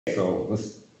So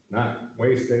let's not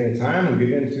waste any time and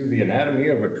get into the anatomy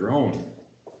of a drone.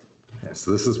 Okay, so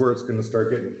this is where it's going to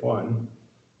start getting fun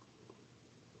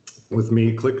with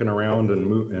me clicking around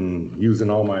and using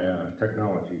all my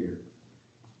technology here.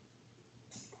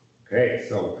 Okay,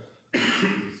 so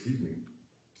excuse me.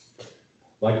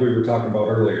 Like we were talking about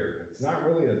earlier, it's not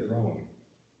really a drone.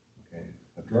 Okay,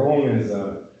 a drone is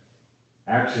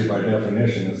actually by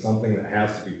definition is something that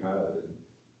has to be piloted.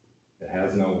 It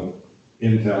has no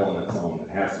intel on its own. It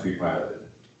has to be piloted.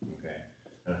 Okay,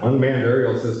 an unmanned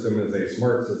aerial system is a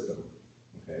smart system.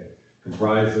 Okay,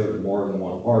 comprised of more than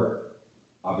one part.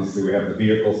 Obviously, we have the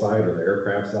vehicle side or the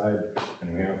aircraft side,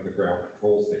 and we have the ground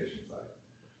control station side.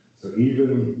 So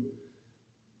even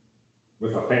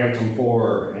with a Phantom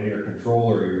 4 and your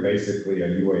controller, you're basically a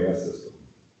UAS system.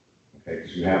 Okay,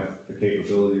 because you have the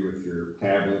capability with your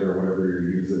tablet or whatever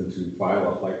you're using to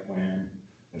file a flight plan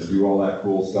and to do all that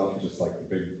cool stuff, just like the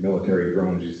big military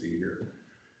drones you see here.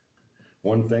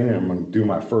 One thing, I'm going to do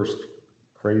my first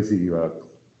crazy web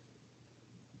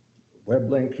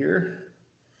link here.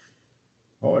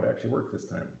 Oh, it actually worked this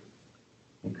time.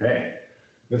 Okay,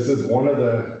 this is one of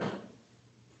the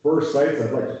first sites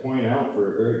I'd like to point out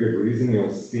for a very good reason.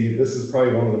 You'll see this is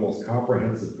probably one of the most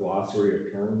comprehensive glossary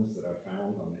of terms that I've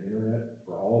found on the internet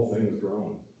for all things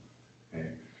drones.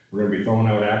 Okay, we're going to be throwing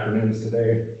out acronyms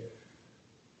today.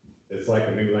 It's like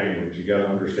a new language. You got to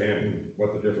understand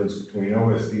what the difference between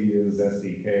OSD is,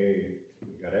 SDK,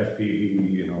 you got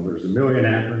FPV, you know, there's a million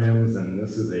acronyms, and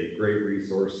this is a great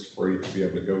resource for you to be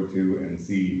able to go to and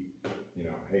see, you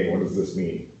know, hey, what does this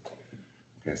mean?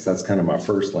 Okay, so that's kind of my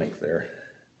first link there.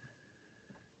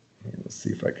 And let's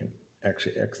see if I can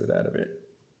actually exit out of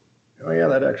it. Oh yeah,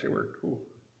 that actually worked, cool.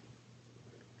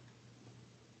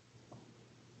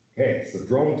 Okay, so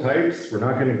drone types, we're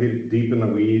not going to get deep in the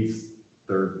weeds.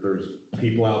 There's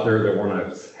people out there that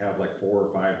want to have like 4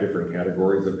 or 5 different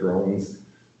categories of drones.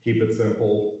 Keep it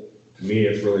simple. To me,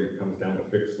 it really comes down to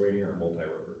fixed wing or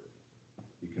multi-rotor.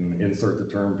 You can insert the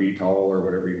term VTOL or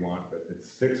whatever you want, but it's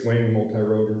fixed wing,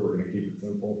 multi-rotor. We're going to keep it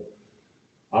simple.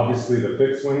 Obviously, the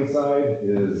fixed wing side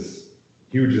is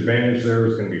huge advantage there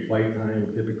is going to be flight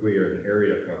time, typically or an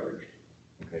area coverage.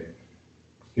 Okay.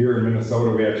 Here in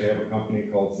Minnesota, we actually have a company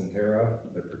called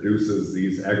Centera that produces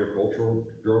these agricultural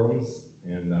drones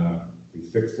and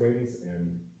these fixed wings,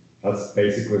 and that's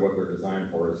basically what they're designed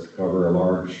for, is to cover a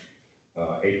large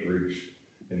acreage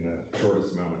in the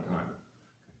shortest amount of time.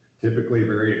 Typically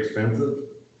very expensive.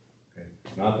 Okay.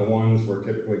 Not the ones we're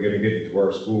typically going to get into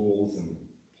our schools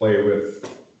and play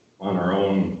with on our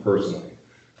own personally.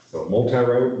 So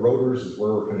multi-rotors is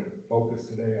where we're going to focus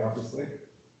today, obviously.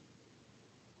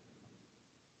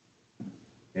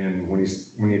 And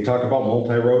when you talk about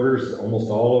multi-rotors, almost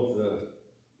all of the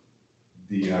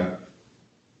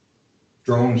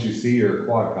drones you see are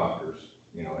quadcopters.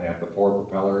 You know, they have the 4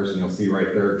 propellers, and you'll see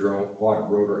right there, drone quad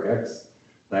rotor X.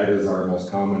 That is our most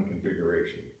common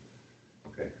configuration.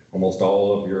 Okay, almost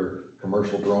all of your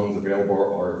commercial drones available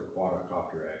are the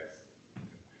quadcopter X.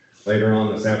 Later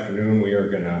on this afternoon, we are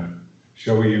going to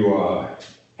show you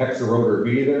Hexarotor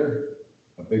B there,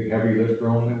 a big heavy lift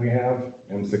drone that we have,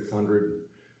 M600,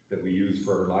 that we use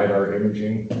for LiDAR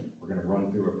imaging. We're going to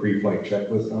run through a pre-flight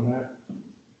checklist on that.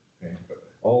 Okay,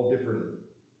 but all different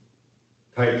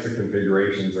types of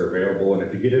configurations are available, and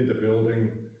if you get into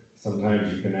building,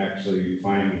 sometimes you can actually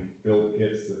find build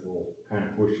kits that will kind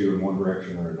of push you in one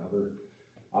direction or another.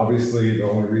 Obviously, the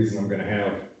only reason I'm going to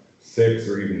have 6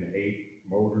 or even 8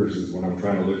 motors is when I'm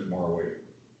trying to lift more weight.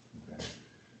 Okay.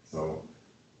 So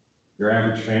your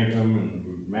average Phantom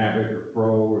and Mavic or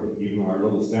Pro, and even our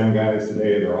little STEM guys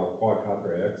today, they're all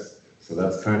quadcopter X. So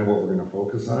that's kind of what we're going to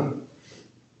focus on.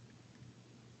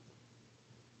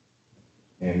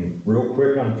 And real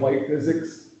quick on flight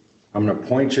physics, I'm going to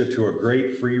point you to a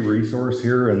great free resource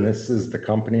here, and this is the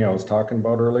company I was talking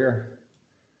about earlier,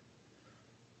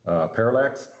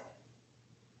 Parallax.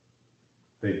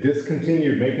 They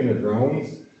discontinued making the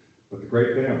drones, but the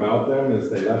great thing about them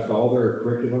is they left all their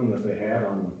curriculum that they had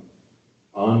on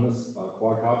this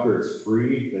quadcopter. It's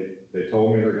free. They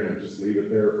told me they're going to just leave it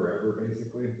there forever,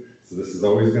 basically. So this is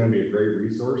always going to be a great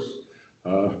resource.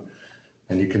 And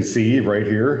you can see right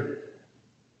here,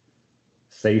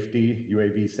 safety,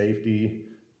 UAV safety,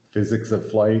 physics of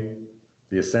flight,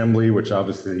 the assembly, which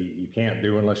obviously you can't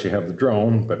do unless you have the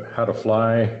drone, but how to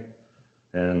fly.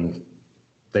 And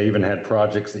they even had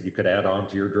projects that you could add on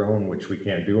to your drone, which we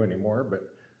can't do anymore.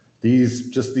 But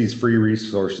just these free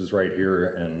resources right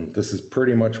here, and this is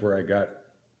pretty much where I got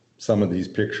some of these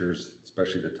pictures,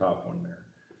 especially the top one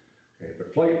there. Okay,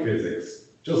 but flight physics,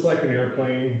 just like an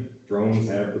airplane, drones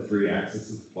have the 3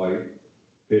 axes of flight: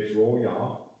 pitch, roll,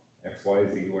 yaw.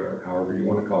 XYZ, whatever, however you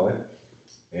want to call it.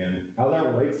 And how that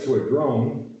relates to a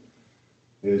drone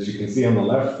is you can see on the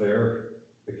left there,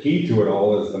 the key to it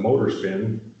all is the motor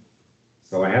spin.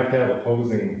 So I have to have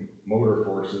opposing motor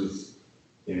forces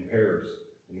in pairs.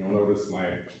 And you'll notice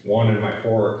my 1 and my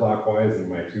 4 are clockwise and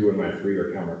my 2 and my 3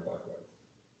 are counterclockwise.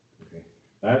 Okay.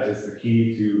 That is the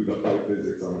key to the flight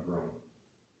physics on a drone.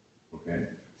 Okay.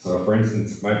 So for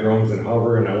instance, if my drone's in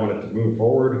hover and I want it to move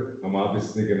forward, I'm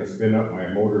obviously going to spin up my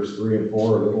motors 3 and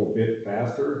 4 a little bit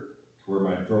faster to where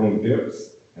my drone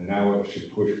dips, and now it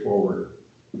should push forward.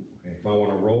 Okay. If I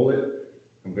want to roll it,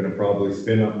 I'm going to probably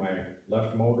spin up my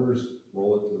left motors,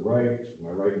 roll it to the right, my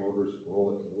right motors,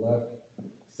 roll it to the left.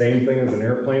 Same thing as an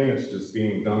airplane, it's just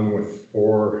being done with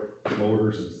 4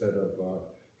 motors instead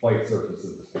of flight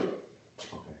surfaces.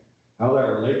 Okay. How that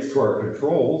relates to our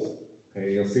controls,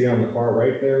 okay, you'll see on the far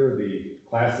right there, the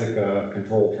classic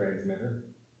control transmitter.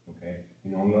 Okay,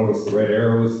 you'll notice the red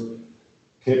arrows.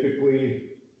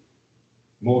 Typically,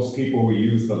 most people will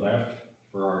use the left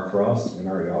for our thrust and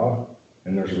our yaw,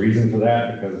 and there's a reason for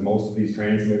that, because most of these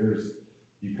transmitters,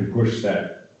 you can push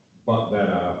that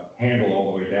handle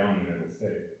all the way down and it'll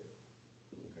stay.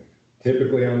 Okay.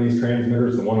 Typically on these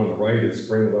transmitters, the one on the right is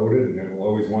spring loaded and it will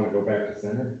always want to go back to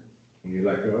center when you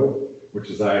let go, which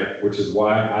is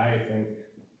why I think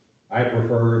I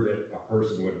prefer that a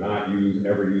person would not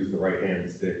ever use the right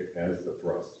hand stick as the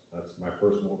thrust. That's my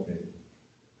personal opinion,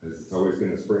 because it's always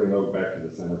going to spring load back to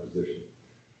the center position.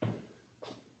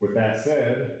 With that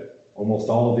said, almost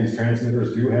all of these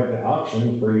transmitters do have the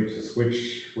option for you to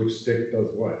switch which stick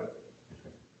does what.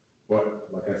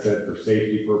 But like I said, for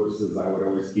safety purposes, I would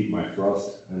always keep my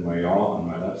thrust and my yaw on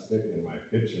my left stick and my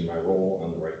pitch and my roll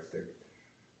on the right stick.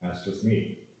 That's just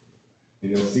me.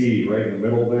 And you'll see right in the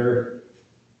middle there,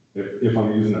 if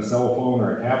I'm using a cell phone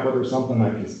or a tablet or something, I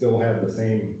can still have the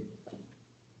same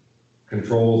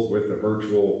controls with the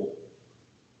virtual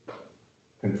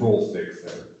control sticks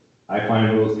there. I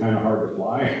find those kind of hard to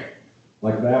fly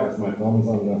like that with my thumbs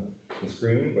on the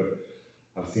screen, but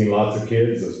I've seen lots of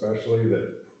kids especially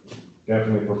that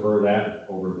definitely prefer that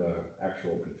over the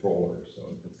actual controller.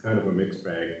 So it's kind of a mixed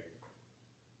bag.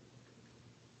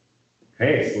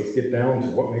 Okay, so let's get down to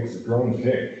what makes a drone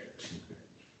tick.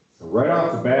 So right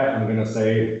off the bat, I'm going to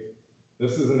say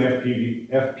this is an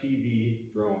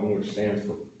FPV drone, which stands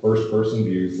for first person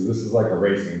view. So this is like a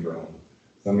racing drone.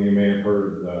 Some of you may have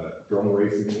heard of the Drone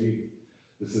Racing League.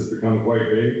 This has become quite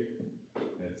big.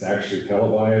 It's actually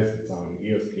televised. It's on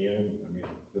ESPN. I mean,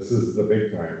 this is the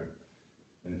big time.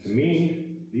 And to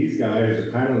me, these guys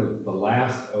are kind of the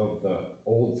last of the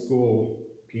old school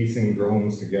piecing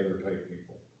drones together type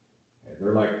people. And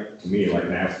they're like, to me, like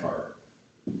NASCAR.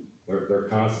 They're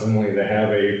constantly, they have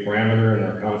a parameter and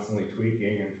they're constantly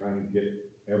tweaking and trying to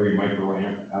get every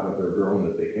microamp out of their drone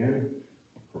that they can,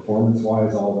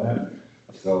 performance-wise, all that.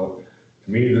 So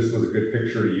to me, this was a good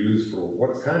picture to use for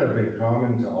what's kind of in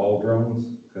common to all drones,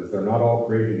 because they're not all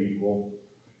created equal.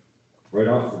 Right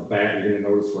off the bat, you're going to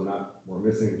notice we're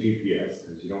missing GPS,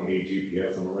 because you don't need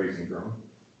GPS on a racing drone.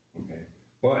 Okay,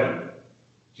 but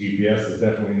GPS is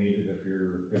definitely needed if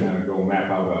you're going to go map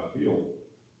out a field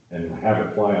and have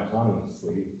it fly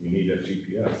autonomously. You need that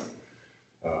GPS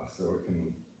so it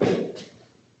can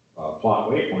plot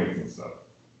waypoints and stuff.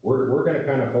 We're going to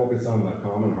kind of focus on the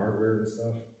common hardware and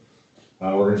stuff.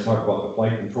 We're going to talk about the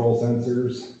flight control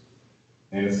sensors,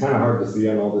 and it's kind of hard to see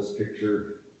on all this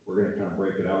picture. We're going to kind of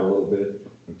break it out a little bit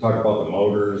and talk about the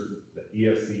motors, the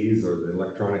ESCs, or the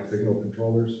electronic signal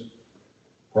controllers,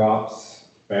 props,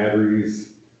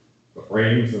 batteries, the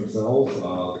frames themselves,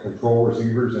 the control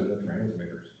receivers, and the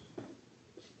transmitters.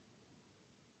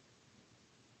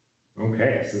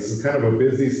 Okay, so this is kind of a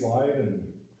busy slide,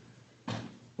 and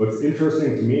what's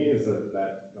interesting to me is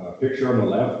that picture on the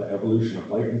left, the evolution of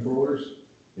flight controllers.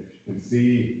 If you can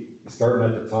see,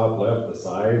 starting at the top left, the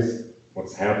size,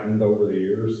 what's happened over the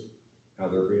years, how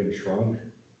they're being shrunk.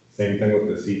 Same thing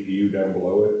with the CPU down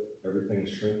below it. Everything's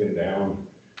shrinking down.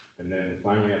 And then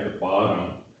finally at the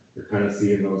bottom, you're kind of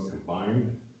seeing those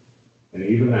combined. And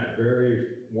even that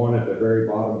very one at the very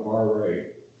bottom far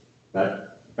right,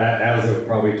 that as of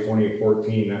probably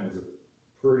 2014, that was a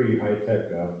pretty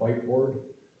high-tech flight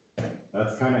board.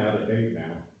 That's kind of out of date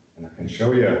now. And I can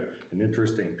show you an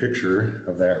interesting picture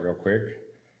of that real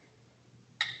quick.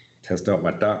 Test out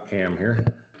my dot cam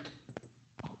here.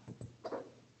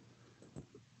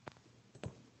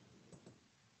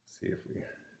 See if we,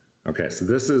 okay, so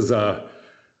this is a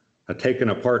taken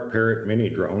apart Parrot mini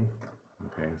drone.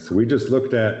 Okay, so we just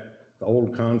looked at the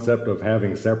old concept of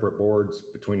having separate boards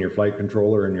between your flight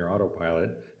controller and your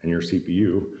autopilot and your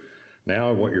CPU.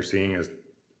 Now what you're seeing is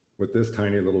with this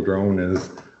tiny little drone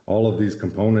is All of these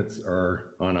components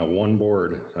are on a one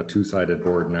board, a two-sided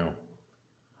board now.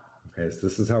 Okay, so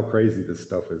this is how crazy this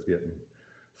stuff is getting.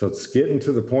 So it's getting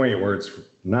to the point where it's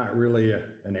not really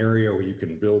an area where you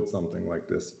can build something like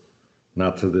this,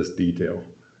 not to this detail.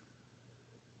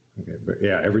 Okay, but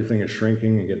yeah, everything is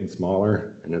shrinking and getting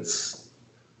smaller, and it's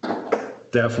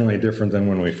definitely different than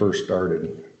when we first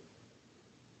started.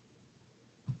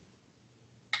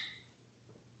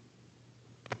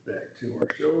 Back to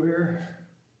our show here.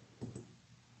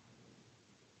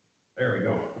 There we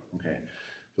go. Okay,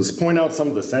 let's point out some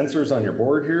of the sensors on your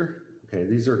board here. Okay,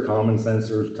 these are common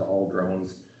sensors to all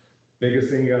drones. Biggest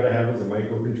thing you gotta have is a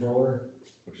microcontroller,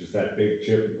 which is that big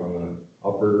chip on the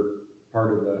upper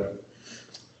part of the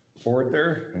board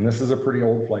there. And this is a pretty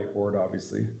old flight board,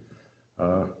 obviously.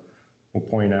 We'll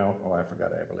point out, oh, I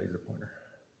forgot I have a laser pointer.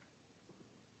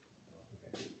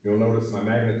 Okay. You'll notice my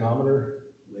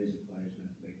magnetometer. Laser pointers,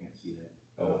 they can't see that.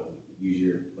 Oh. Use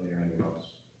your pointer on your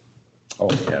mouse.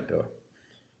 Oh, yeah, duh.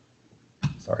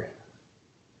 Sorry.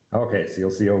 Okay, so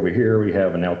you'll see over here we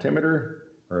have an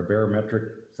altimeter or a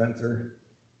barometric sensor.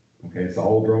 Okay, so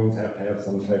all drones have to have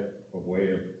some type of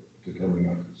way of determining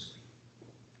altitude.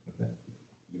 Okay.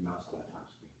 Your mouse on the top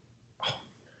screen.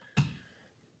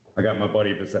 I got my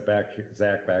buddy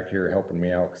Zach back here helping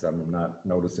me out because I'm not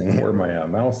noticing where my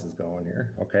mouse is going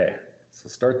here. Okay, so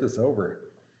start this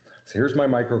over. So here's my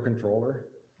microcontroller.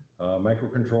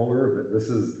 This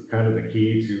is kind of the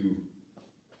key to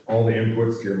all the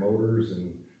inputs to your motors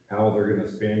and how they're going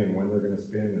to spin and when they're going to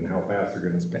spin and how fast they're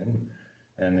going to spin.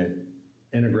 And it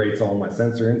integrates all my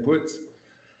sensor inputs.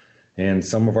 And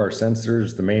some of our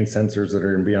sensors, the main sensors that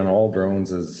are going to be on all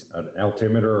drones is an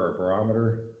altimeter or a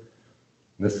barometer.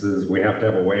 We have to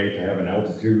have a way to have an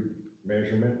altitude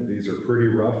measurement. These are pretty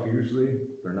rough usually.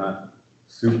 They're not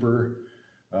super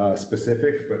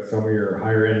specific, but some of your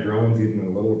higher end drones, even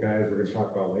the little guys we're going to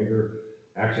talk about later,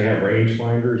 actually have range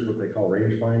finders, what they call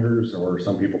range finders, or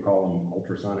some people call them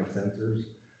ultrasonic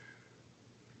sensors.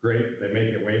 Great, they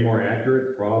make it way more accurate.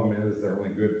 The problem is they're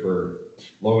only good for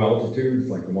low altitudes,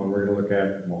 like the one we're going to look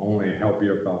at will only help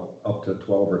you about up to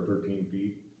 12 or 13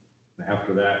 feet.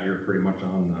 After that, you're pretty much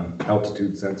on the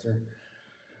altitude sensor.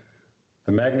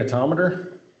 The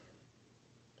magnetometer,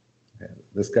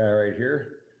 this guy right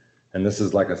here, and this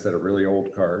is, like I said, a really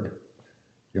old card.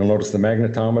 You'll notice the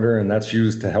magnetometer, and that's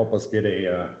used to help us get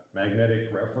a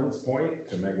magnetic reference point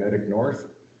to magnetic north.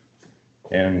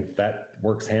 And that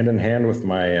works hand in hand with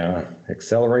my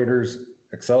accelerometers,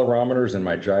 and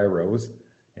my gyros.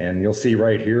 And you'll see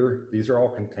right here, these are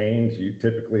all contained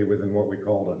typically within what we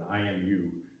call an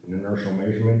IMU, an inertial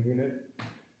measurement unit.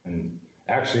 And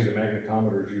actually the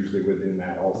magnetometer is usually within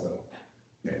that also.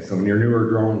 Okay, so in your newer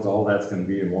drones, all that's going to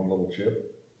be in one little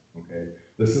chip. Okay,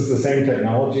 this is the same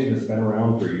technology that's been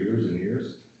around for years and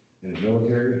years in the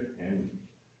military and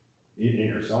in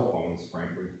your cell phones,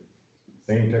 frankly.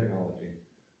 Same technology.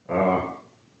 The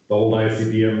old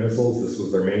ICBM missiles, this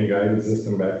was their main guidance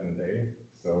system back in the day.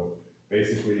 So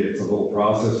basically, it's a little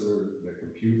processor that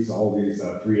computes all these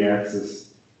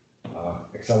three-axis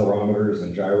accelerometers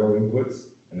and gyro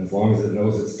inputs. And as long as it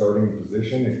knows its starting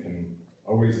position, it can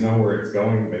always know where it's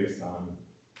going based on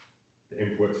the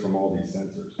inputs from all these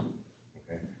sensors.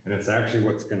 Okay, and it's actually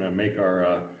what's going to make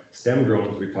our STEM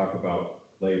drones we talk about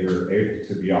later able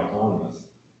to be autonomous.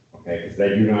 Okay, because they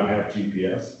do not have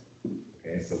GPS.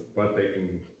 Okay, so but they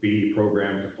can be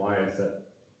programmed to fly a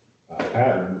set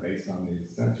pattern based on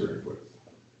these sensor inputs.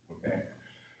 Okay,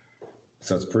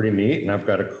 so it's pretty neat, and I've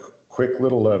got a quick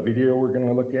little video we're going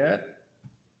to look at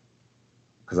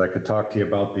because I could talk to you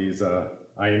about these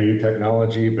IMU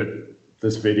technology, but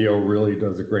this video really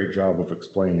does a great job of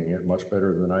explaining it, much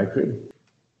better than I could.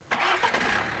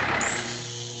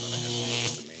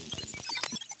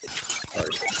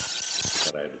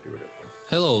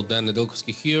 Hello, Dan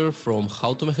Nedelkovsky here from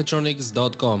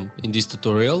howtomechatronics.com. In this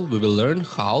tutorial, we will learn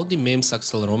how the MEMS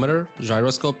accelerometer,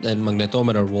 gyroscope and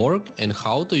magnetometer work and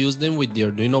how to use them with the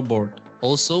Arduino board.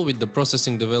 Also, with the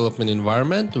processing development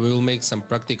environment, we will make some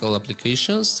practical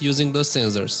applications using the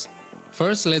sensors.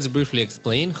 First, let's briefly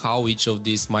explain how each of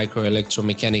these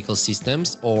microelectromechanical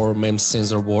systems or MEMS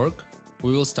sensor work.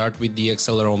 We will start with the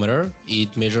accelerometer.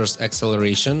 It measures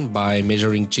acceleration by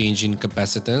measuring change in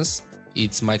capacitance.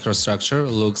 Its microstructure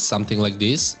looks something like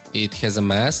this. It has a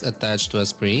mass attached to a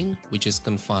spring, which is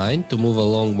confined to move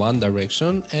along one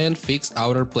direction and fixed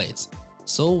outer plates.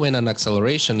 So when an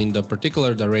acceleration in the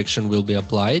particular direction will be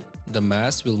applied, the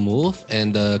mass will move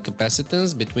and the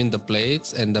capacitance between the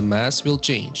plates and the mass will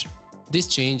change. This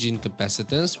change in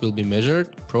capacitance will be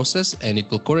measured, processed, and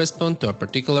it will correspond to a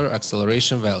particular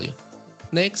acceleration value.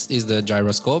 Next is the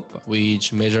gyroscope,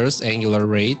 which measures angular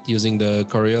rate using the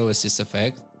Coriolis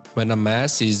effect when a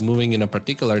mass is moving in a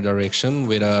particular direction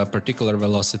with a particular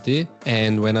velocity,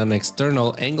 and when an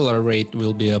external angular rate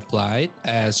will be applied,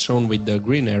 as shown with the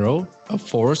green arrow, a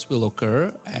force will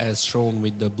occur, as shown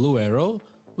with the blue arrow,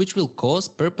 which will cause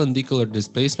perpendicular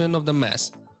displacement of the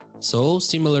mass. So,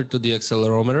 similar to the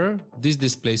accelerometer, this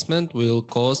displacement will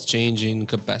cause change in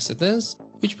capacitance,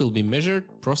 which will be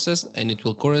measured, processed, and it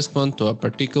will correspond to a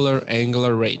particular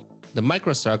angular rate. The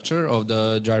microstructure of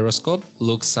the gyroscope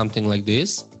looks something like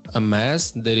this: a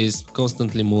mass that is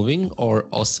constantly moving or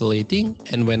oscillating,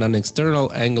 and when an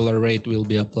external angular rate will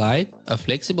be applied, a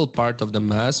flexible part of the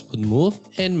mass would move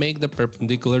and make the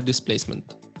perpendicular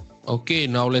displacement. Okay,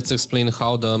 now let's explain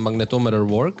how the magnetometer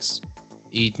works.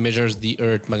 It measures the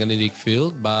Earth magnetic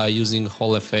field by using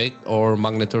Hall effect or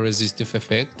magnetoresistive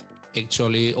effect.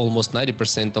 Actually, almost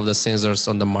 90% of the sensors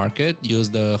on the market use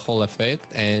the Hall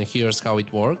effect, and here's how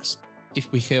it works.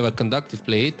 If we have a conductive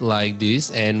plate like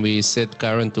this and we set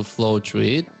current to flow through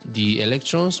it, the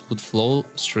electrons would flow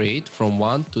straight from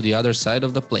one to the other side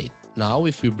of the plate. Now,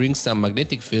 if we bring some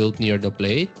magnetic field near the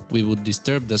plate, we would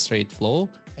disturb the straight flow,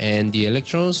 and the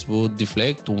electrons would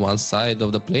deflect to one side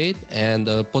of the plate and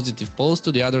the positive poles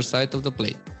to the other side of the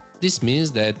plate. This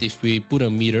means that if we put a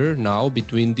meter now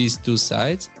between these two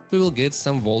sides, we will get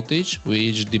some voltage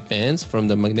which depends from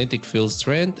the magnetic field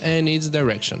strength and its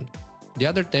direction. The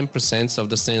other 10% of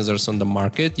the sensors on the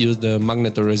market use the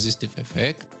magnetoresistive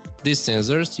effect. These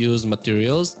sensors use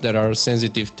materials that are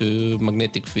sensitive to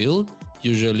magnetic field,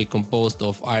 usually composed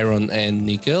of iron and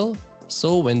nickel.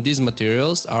 So when these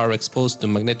materials are exposed to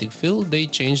magnetic field, they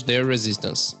change their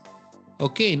resistance.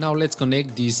 Okay, now let's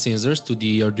connect these sensors to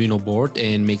the Arduino board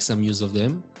and make some use of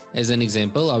them. As an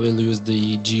example, I will use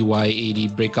the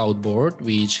GY80 breakout board,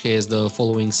 which has the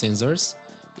following sensors: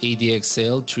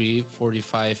 ADXL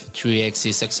 345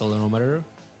 3-axis accelerometer,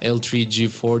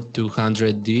 L3G4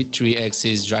 200D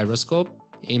 3-axis gyroscope,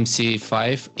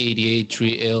 MC588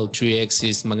 3L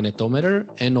 3-axis magnetometer,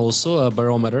 and also a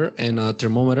barometer and a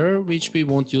thermometer, which we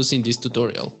won't use in this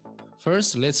tutorial.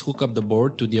 First, let's hook up the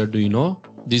board to the Arduino.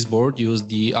 This board uses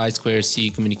the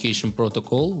I2C communication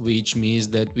protocol, which means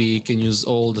that we can use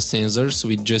all the sensors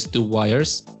with just two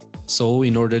wires. So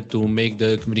in order to make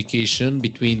the communication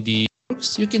between the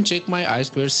networks, you can check my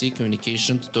I2C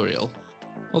communication tutorial.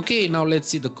 Okay, now let's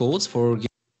see the codes for.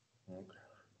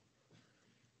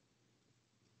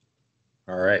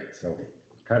 All right, so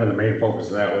kind of the main focus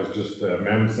of that was just the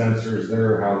MEM sensors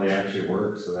there, how they actually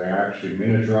work. So they're actually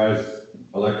miniaturized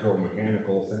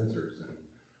electromechanical sensors. And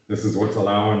this is what's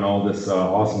allowing all this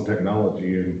awesome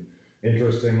technology. And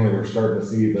interestingly, we're starting to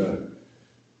see the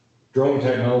drone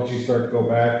technology start to go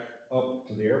back up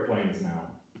to the airplanes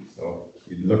now. So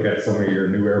you look at some of your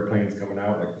new airplanes coming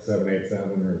out, like the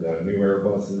 787 or the new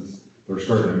Airbuses, they're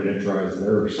starting to miniaturize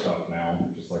their stuff now,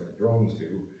 just like the drones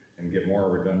do, and get more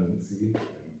redundancy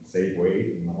and save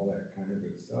weight and all that kind of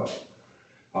good stuff.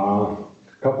 A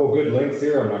couple of good links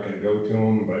here. I'm not going to go to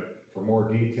them, but for more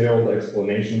detailed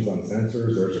explanations on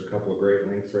sensors, there's a couple of great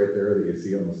links right there that you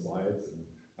see on the slides. And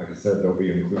like I said, they'll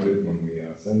be included when we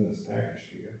send this package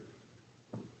to you.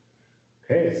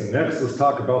 Okay, so next let's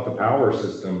talk about the power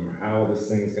system, how this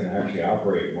thing's going to actually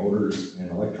operate, motors and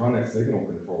electronic signal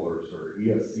controllers, or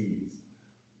ESCs.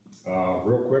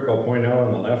 Real quick, I'll point out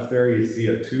on the left there, you see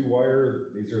a 2-wire.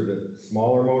 These are the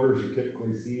smaller motors you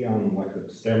typically see on like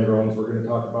the STEM drones we're going to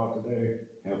talk about today,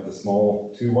 have the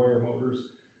small 2-wire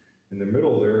motors. In the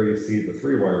middle there, you see the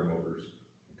 3-wire motors.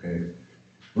 Okay,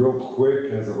 real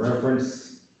quick as a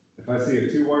reference, if I see a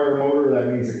 2-wire motor,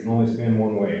 that means it can only spin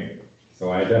one way.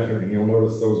 So I definitely, you'll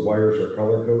notice those wires are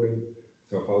color coded.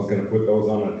 So if I was going to put those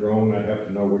on a drone, I'd have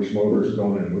to know which motor is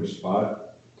going in which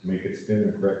spot to make it spin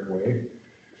the correct way.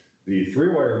 The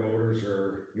 3-wire motors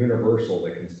are universal.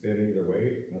 They can spin either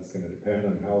way. That's going to depend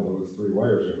on how those 3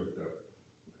 wires are hooked up.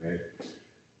 Okay.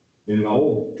 In the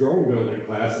old drone building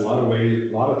class, a lot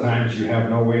of times you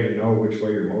have no way to know which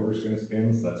way your motor is going to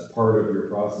spin. So that's part of your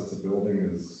process of building,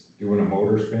 is doing a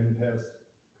motor spin test,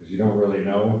 because you don't really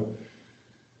know.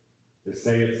 They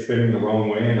say it's spinning the wrong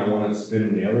way and I want it to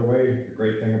spin the other way. The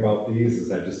great thing about these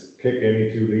is I just pick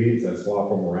any 2 leads, I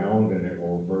swap them around, and it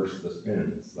will reverse the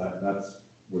spins. That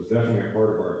was definitely a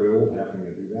part of our build, having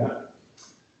to do that.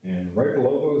 And right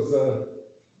below those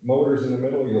motors in the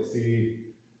middle, you'll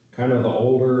see kind of the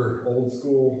old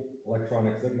school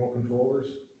electronic signal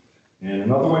controllers. And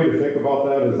another way to think about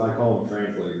that is I call them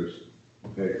translators.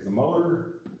 Okay, because the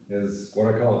motor is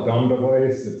what I call a dumb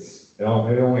device. It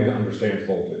only understands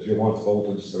voltage. It wants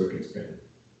voltage so it can spin.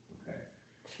 Okay.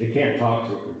 It can't talk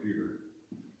to a computer.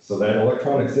 So that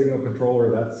electronic signal controller,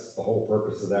 that's the whole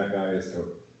purpose of that guy, is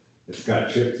to, it's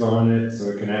got chips on it, so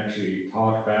it can actually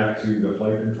talk back to the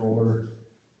flight controller,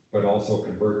 but also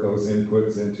convert those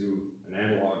inputs into an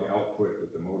analog output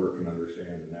that the motor can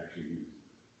understand and actually use.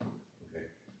 Okay.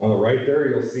 On the right there,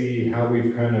 you'll see how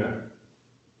we've kind of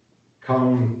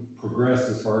progressed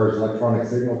as far as electronic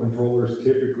signal controllers.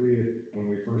 Typically, when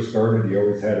we first started, you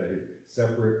always had a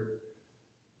separate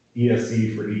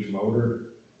ESC for each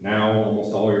motor. Now,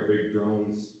 almost all your big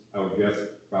drones, I would guess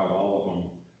about all of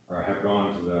them, have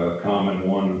gone to the common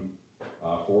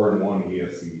 4-in-1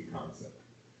 ESC concept.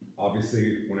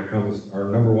 Obviously, when it comes, our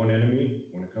number one enemy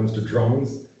when it comes to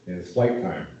drones is flight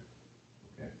time,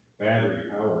 okay. Battery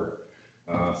power.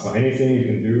 So anything you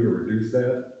can do to reduce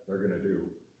that, they're going to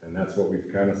do. And that's what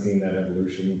we've kind of seen, that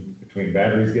evolution between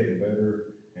batteries getting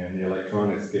better and the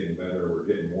electronics getting better. We're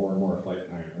getting more and more flight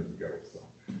time as we go. So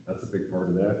that's a big part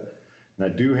of that. And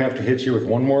I do have to hit you with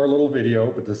one more little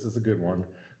video, but this is a good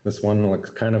one. This one will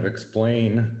kind of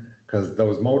explain, because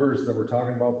those motors that we're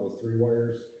talking about, those 3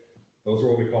 wires, those are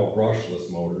what we call brushless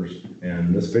motors.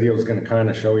 And this video is going to kind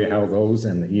of show you how those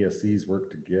and the ESCs work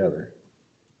together.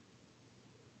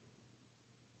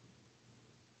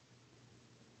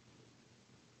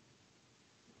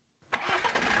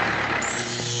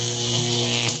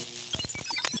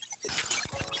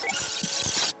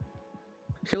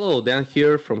 Hello, Dan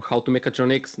here from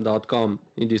howtomechatronics.com.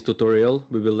 In this tutorial,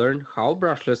 we will learn how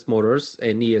brushless motors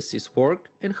and ESCs work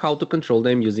and how to control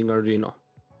them using Arduino.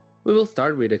 We will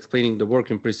start with explaining the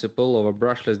working principle of a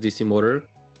brushless DC motor.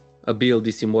 A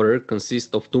BLDC motor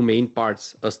consists of 2 main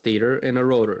parts, a stator and a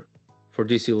rotor. For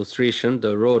this illustration,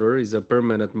 the rotor is a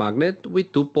permanent magnet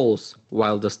with 2 poles,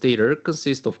 while the stator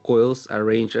consists of coils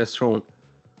arranged as shown.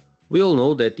 We all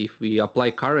know that if we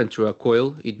apply current through a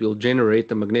coil, it will generate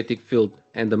a magnetic field,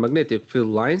 and the magnetic field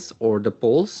lines or the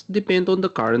poles depend on the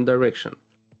current direction.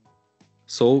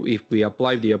 So if we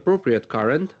apply the appropriate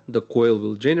current, the coil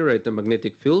will generate a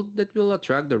magnetic field that will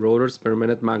attract the rotor's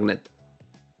permanent magnet.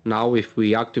 Now if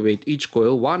we activate each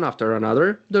coil one after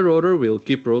another, the rotor will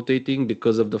keep rotating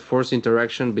because of the force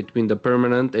interaction between the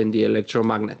permanent and the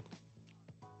electromagnet.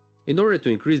 In order to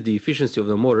increase the efficiency of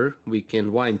the motor, we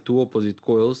can wind 2 opposite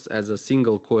coils as a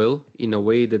single coil in a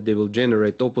way that they will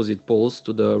generate opposite poles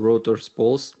to the rotor's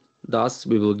poles. Thus,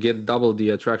 we will get double the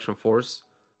attraction force.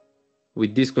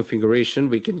 With this configuration,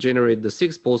 we can generate the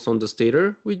 6 poles on the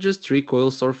stator with just 3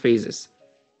 coils or phases.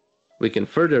 We can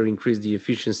further increase the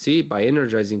efficiency by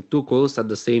energizing 2 coils at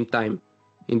the same time.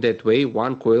 In that way,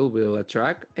 one coil will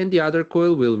attract and the other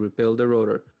coil will repel the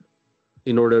rotor.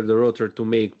 In order the rotor to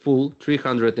make full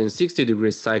 360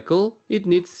 degrees cycle, it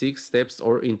needs 6 steps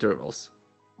or intervals.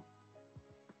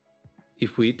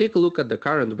 If we take a look at the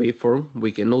current waveform,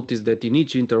 we can notice that in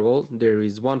each interval there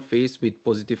is one phase with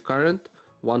positive current,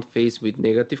 one phase with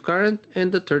negative current,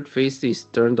 and the third phase is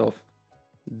turned off.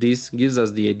 This gives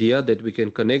us the idea that we can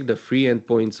connect the 3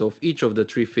 endpoints of each of the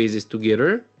 3 phases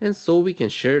together, and so we can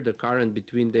share the current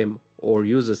between them, or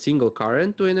use a single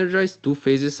current to energize 2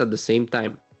 phases at the same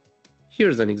time.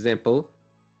 Here's an example.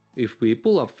 If we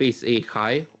pull up phase A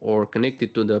high or connect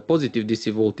it to the positive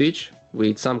DC voltage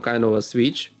with some kind of a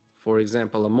switch, for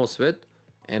example a MOSFET,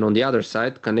 and on the other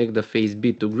side connect the phase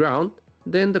B to ground,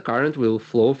 then the current will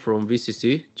flow from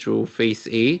VCC through phase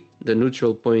A, the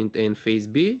neutral point, and phase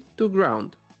B to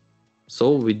ground.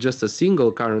 So with just a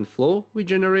single current flow, we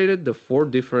generated the 4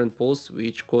 different poles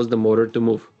which cause the motor to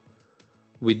move.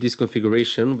 With this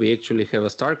configuration, we actually have a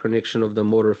star connection of the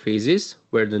motor phases,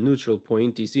 where the neutral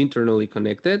point is internally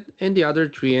connected and the other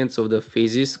 3 ends of the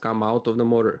phases come out of the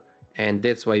motor. And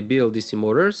that's why BLDC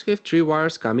motors have 3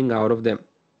 wires coming out of them.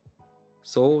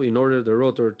 So in order the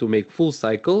rotor to make full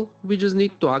cycle, we just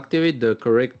need to activate the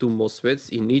correct 2 MOSFETs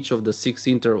in each of the 6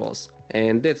 intervals.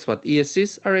 And that's what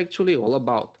ESCs are actually all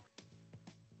about.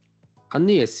 An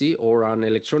ESC, or an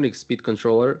electronic speed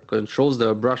controller, controls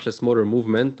the brushless motor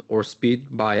movement or speed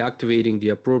by activating the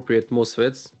appropriate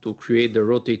MOSFETs to create the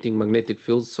rotating magnetic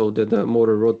field so that the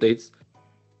motor rotates.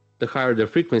 The higher the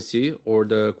frequency, or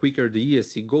the quicker the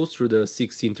ESC goes through the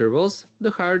 6 intervals,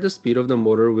 the higher the speed of the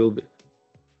motor will be.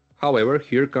 However,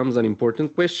 here comes an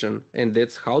important question, and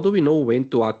that's how do we know when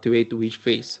to activate which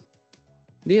phase?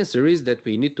 The answer is that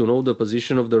we need to know the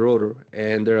position of the rotor,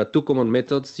 and there are 2 common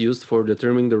methods used for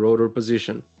determining the rotor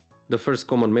position. The first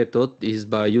common method is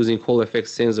by using Hall effect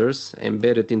sensors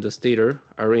embedded in the stator,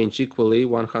 arranged equally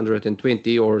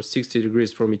 120 or 60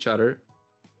 degrees from each other.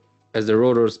 As the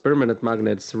rotor's permanent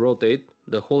magnets rotate,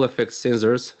 the Hall effect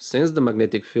sensors sense the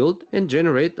magnetic field and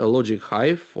generate a logic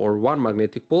high for one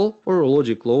magnetic pole or a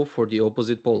logic low for the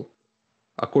opposite pole.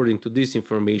 According to this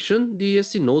information, the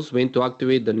ESC knows when to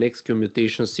activate the next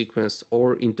commutation sequence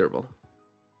or interval.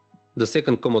 The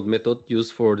second common method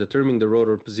used for determining the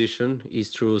rotor position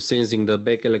is through sensing the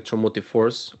back electromotive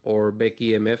force or back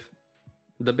EMF.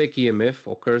 The back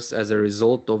EMF occurs as a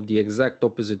result of the exact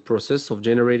opposite process of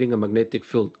generating a magnetic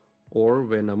field, or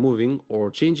when a moving or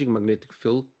changing magnetic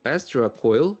field passes through a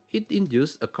coil, it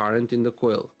induces a current in the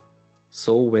coil.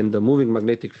 So when the moving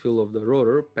magnetic field of the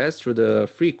rotor passes through the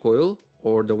free coil,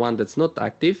 or the one that's not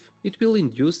active, it will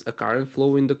induce a current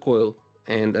flow in the coil,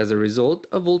 and as a result,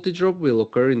 a voltage drop will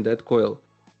occur in that coil.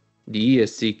 The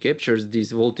ESC captures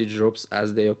these voltage drops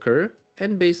as they occur,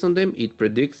 and based on them it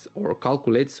predicts or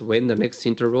calculates when the next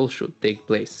interval should take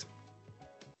place.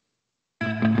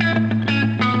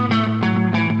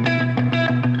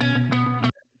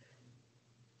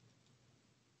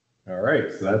 All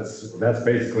right, so that's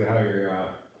basically how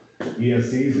your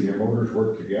ESCs and your motors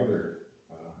work together.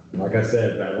 Like I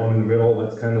said, that one in the middle,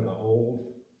 that's kind of the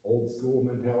old school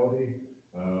mentality.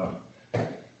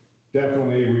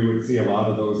 Definitely, we would see a lot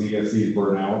of those ESCs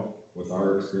burn out with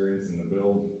our experience in the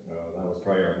build. That was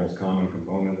probably our most common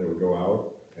component that would go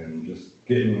out, and just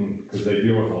getting, because they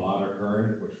deal with a lot of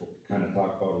current, which we'll kind of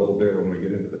talk about a little bit when we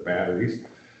get into the batteries.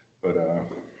 But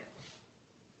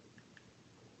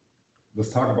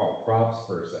let's talk about props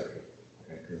for a second,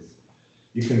 because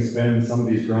you can spend some of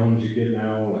these drones you get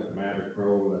now, like the Mavic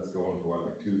Pro, that's going for what,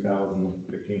 like 2,000,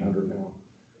 1,500 now.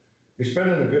 You're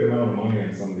spending a good amount of money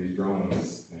on some of these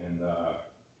drones, and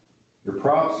your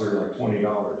props are like $20,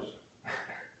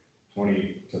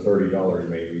 $20 to $30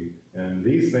 maybe, and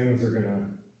these things are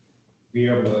gonna be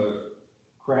able to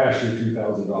crash your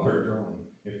 $2,000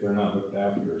 drone if they're not looked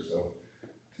after. So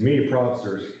to me, props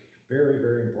are very,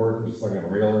 very important, just like on a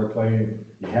real airplane.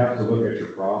 You have to look at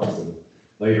your props, and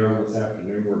later on this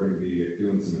afternoon, we're going to be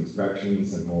doing some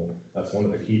inspections, and that's one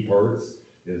of the key parts,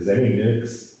 is any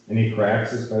nicks, any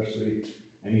cracks especially,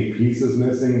 any pieces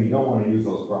missing. You don't want to use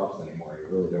those props anymore, you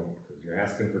really don't, because you're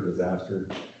asking for disaster.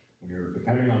 When you're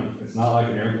depending on, it's not like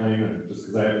an airplane, and just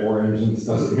because I have 4 engines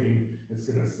doesn't mean it's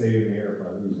going to stay in the air if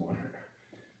I lose one.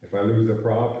 If I lose a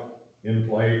prop in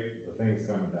flight, the thing's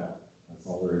coming down. That's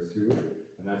all there is to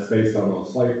it, and that's based on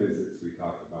those flight physics we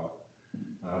talked about.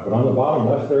 But on the bottom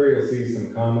left there, you'll see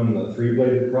some common, the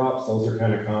 3-bladed props. Those are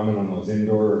kind of common on those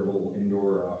little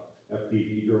indoor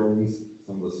FPV drones.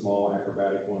 Some of the small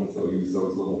acrobatic ones, they'll use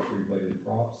those little 3-bladed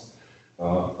props.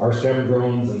 Our STEM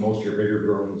drones and most of your bigger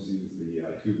drones use the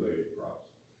 2-bladed props.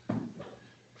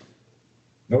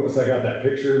 Notice I got that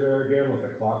picture there again with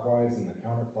the clockwise and the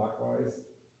counterclockwise.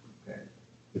 Okay.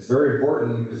 It's very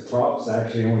important because props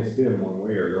actually only spin one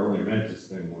way, or they're only meant to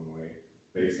spin one way,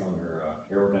 based on their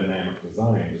aerodynamic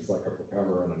design, just like a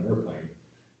propeller on an airplane.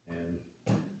 And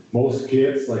most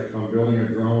kits, like if I'm building a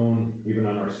drone, even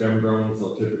on our STEM drones,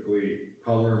 they'll typically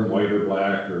color them white or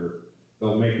black, or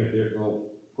they'll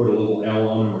put a little L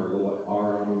on them or a little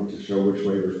R on them to show which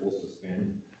way they're supposed to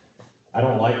spin. I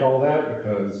don't like all that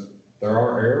because there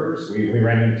are errors. We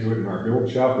ran into it in our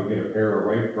build shop. We get a pair of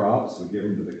right props, we give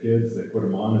them to the kids, they put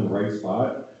them on in the right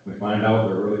spot. We find out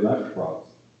they're really left props,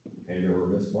 and they were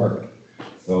mismarked.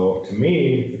 So to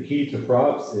me, the key to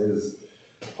props is,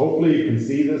 hopefully you can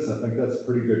see this. I think that's a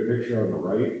pretty good picture on the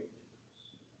right.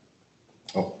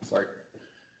 Oh, sorry.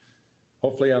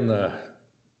 Hopefully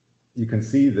you can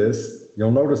see this.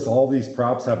 You'll notice all these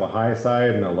props have a high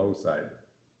side and a low side.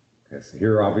 Okay, so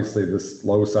here obviously this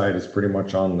low side is pretty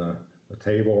much on the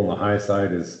table, and the high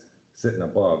side is sitting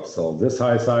above. So this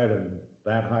high side and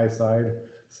that high side.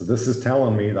 So this is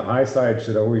telling me the high side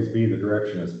should always be the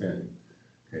direction of spin.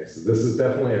 Okay, so this is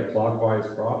definitely a clockwise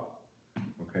prop.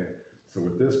 Okay, so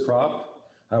with this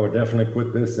prop, I would definitely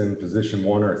put this in position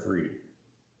 1 or 3.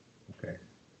 Okay,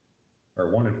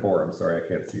 or 1 and 4, I'm sorry, I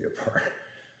can't see it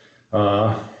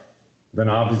far. Then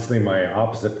obviously my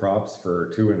opposite props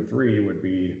for 2 and 3 would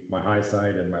be my high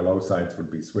side, and my low sides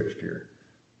would be switched here.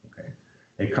 Okay,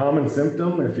 a common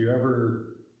symptom, if you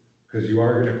ever, because you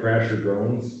are going to crash your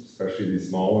drones, especially these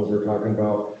small ones we're talking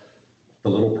about, the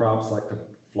little props like to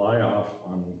fly off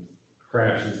on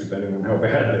crashes depending on how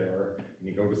bad they are, and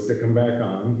you go to stick them back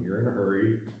on, you're in a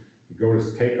hurry, you go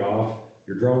to take off,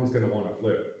 your drone's going to want to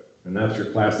flip, and that's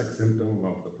your classic symptom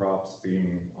of the props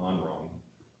being on wrong.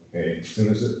 Okay, as soon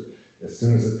as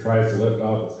it tries to lift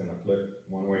off, it's going to flip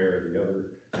one way or the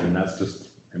other, and that's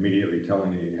just immediately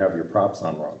telling you have your props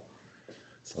on wrong.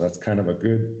 So that's kind of a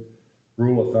good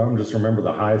rule of thumb. Just remember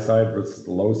the high side versus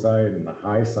the low side, and the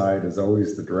high side is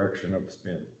always the direction of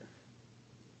spin.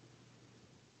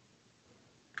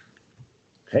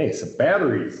 Okay, so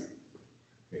batteries.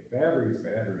 Okay, batteries.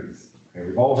 Okay,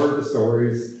 we've all heard the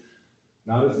stories.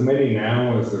 Not as many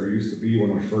now as there used to be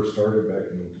when we first started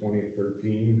back in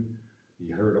 2013.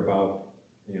 You heard about,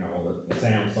 you know, the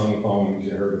Samsung phones,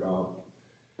 you heard about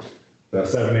the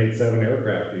 787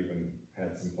 aircraft even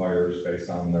had some fires based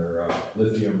on their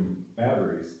lithium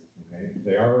batteries. Okay,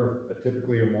 they are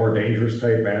typically a more dangerous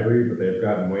type battery, but they've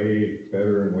gotten way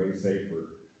better and way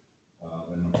safer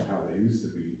than how they used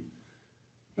to be. In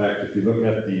fact, if you look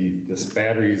at this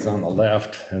batteries on the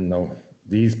left and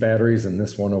these batteries and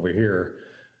this one over here,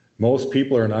 most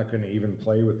people are not going to even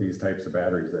play with these types of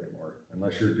batteries anymore,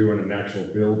 unless you're doing an actual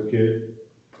build kit.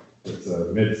 It's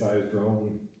a mid-sized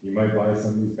drone. You might buy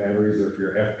some of these batteries, or if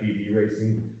you're FPV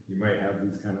racing, you might have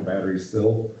these kind of batteries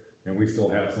still, and we still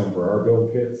have some for our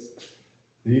build kits.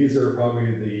 These are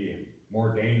probably the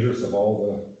more dangerous of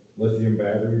all the lithium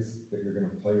batteries that you're going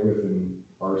to play with in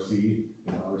the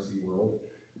RC world.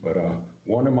 But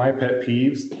one of my pet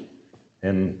peeves,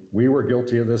 and we were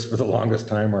guilty of this for the longest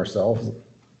time ourselves,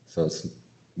 so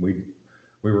we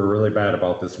were really bad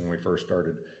about this when we first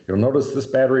started. You'll notice this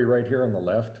battery right here on the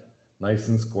left, nice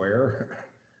and square.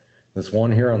 This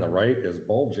one here on the right is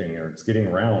bulging, or it's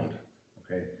getting round.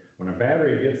 Okay, when a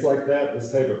battery gets like that,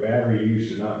 this type of battery, you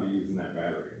should not be using that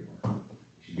battery anymore.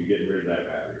 You should be getting rid of that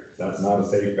battery. That's not a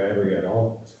safe battery at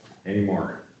all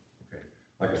anymore. Okay,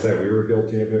 like I said, we were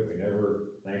guilty of it. We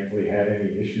never, thankfully, had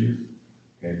any issues.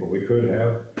 Okay, but we could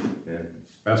have. And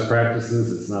best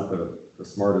practices, it's not the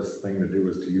smartest thing to do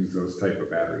is to use those type of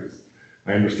batteries.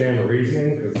 I understand the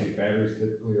reasoning, because these batteries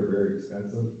typically are very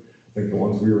expensive. I think the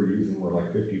ones we were using were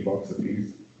like $50 a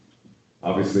piece.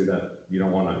 Obviously that you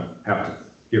don't want to have to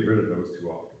get rid of those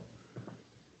too often.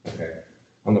 Okay,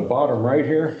 on the bottom right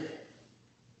here,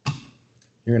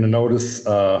 you're going to notice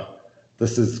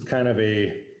this is kind of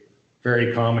a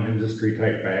very common industry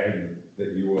type bag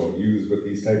that you will use with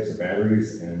these types of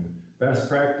batteries. And best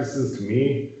practices to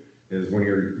me is when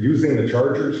you're using the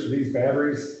chargers for these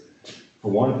batteries, for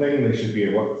one thing, they should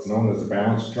be what's known as a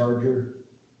balanced charger.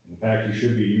 In fact, you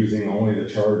should be using only the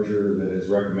charger that is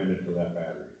recommended for that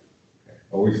battery. Okay.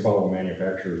 Always follow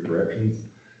manufacturer's directions.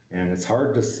 And it's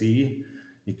hard to see.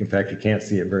 In fact, you can't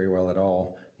see it very well at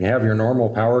all. You have your normal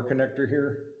power connector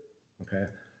here. Okay.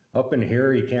 Up in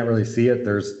here, you can't really see it.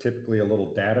 There's typically a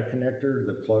little data connector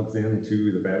that plugs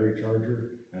into the battery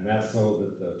charger. And that's so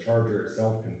that the charger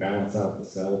itself can balance out the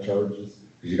cell charges.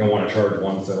 Because you don't want to charge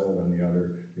one cell and the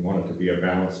other. You want it to be a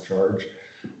balanced charge.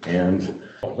 And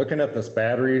looking at this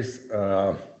batteries,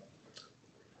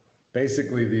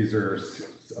 basically these are,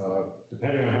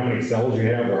 depending on how many cells you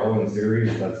have, they're all in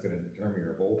series. That's going to determine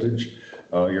your voltage.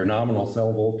 Your nominal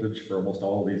cell voltage for almost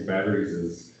all of these batteries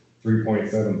is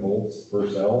 3.7 volts per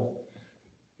cell.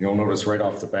 You'll notice right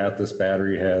off the bat, this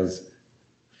battery has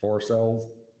 4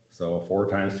 cells. So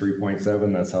 4 times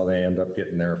 3.7, that's how they end up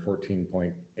getting their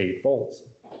 14.8 volts.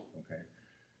 Okay.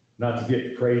 Not to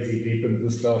get crazy deep into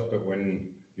this stuff, but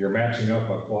when you're matching up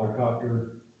a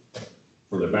quadcopter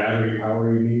for the battery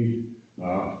power you need,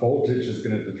 voltage is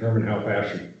going to determine how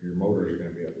fast your motors are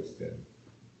going to be able to spin.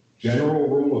 General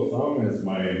rule of thumb is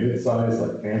my mid-size,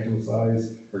 like Phantom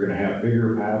size, are going to have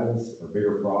bigger paddles or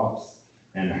bigger props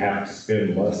and have to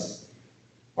spin less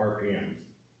RPMs.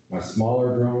 My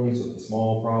smaller drones with the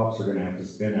small props are going to have to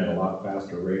spin at a lot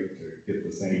faster rate to get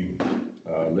the same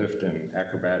lift and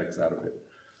acrobatics out of it.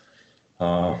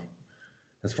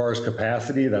 As far as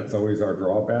capacity, that's always our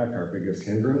drawback, our biggest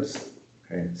hindrance.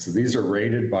 Okay, so these are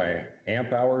rated by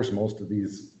amp hours. Most of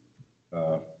these,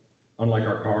 unlike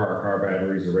our car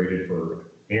batteries are rated for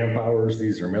amp hours.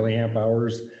 These are milliamp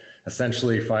hours.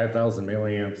 Essentially, 5,000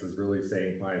 milliamps is really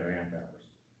saying 5 amp hours.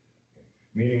 Okay.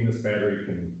 Meaning this battery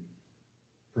can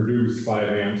produce 5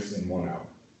 amps in 1 hour.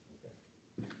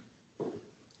 Okay.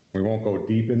 We won't go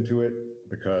deep into it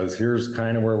because here's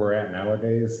kind of where we're at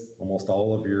nowadays. Almost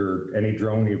all of any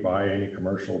drone you buy, any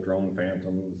commercial drone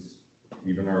Phantoms,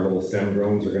 even our little STEM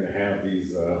drones are going to have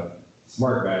these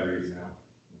smart batteries now.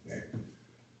 Okay.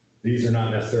 These are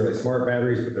not necessarily smart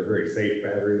batteries, but they're very safe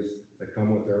batteries. They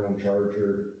come with their own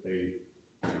charger.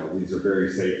 These are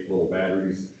very safe little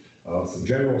batteries. Some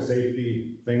general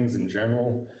safety things in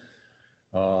general.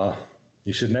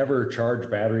 You should never charge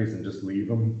batteries and just leave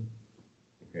them.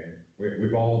 Okay,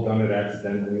 we've all done it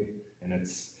accidentally, and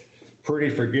it's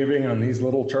pretty forgiving on these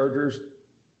little chargers.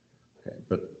 Okay,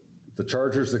 but the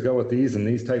chargers that go with these and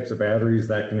these types of batteries,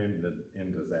 that can end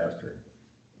in disaster.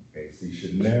 Okay, so you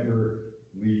should never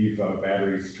leave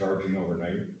batteries charging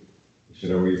overnight. You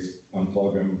should always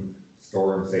unplug them,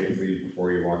 store them safely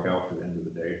before you walk out for the end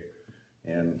of the day.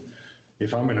 And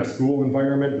if I'm in a school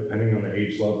environment, depending on the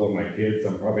age level of my kids,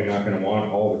 I'm probably not going to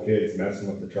want all the kids messing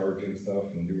with the charging stuff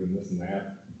and doing this and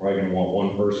that. probably gonna want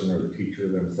one person or the teacher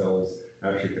themselves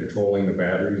actually controlling the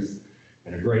batteries.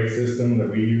 And a great system that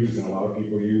we use and a lot of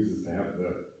people use is to have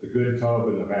the good tub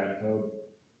and the bad tub.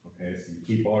 Okay, so you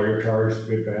keep all your charged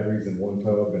good batteries in one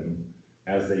tub, and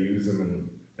as they use them,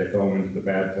 and they throw them into the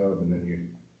bad tub, and then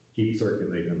you keep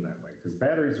circulating them that way. Because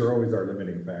batteries are always our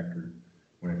limiting factor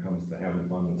when it comes to having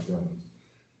fun with drones.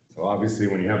 So obviously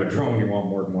when you have a drone, you want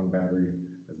more than one battery,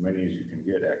 as many as you can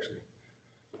get actually.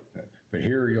 But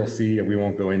here you'll see, and we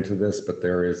won't go into this, but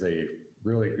there is a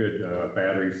really good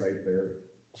battery site there.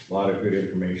 A lot of good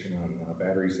information on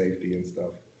battery safety and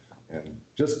stuff. And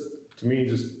just, to me,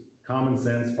 just common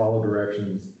sense, follow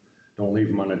directions, don't leave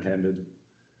them unattended,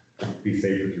 be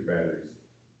safe with your batteries.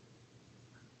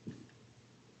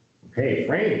 Okay,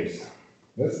 frames.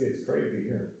 This gets crazy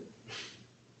here.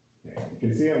 Yeah, you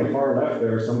can see on the far left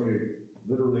there, somebody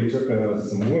literally took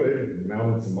some wood and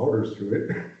mounted some motors to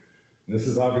it. And this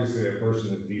is obviously a person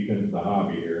that's deep into the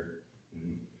hobby here.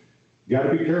 And you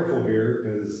gotta be careful here,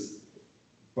 because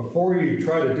before you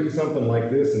try to do something like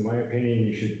this, in my opinion,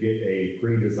 you should get a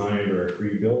pre-designed or a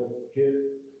pre-built kit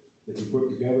that you put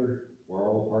together where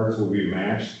all the parts will be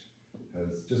matched.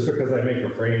 Because just because I make a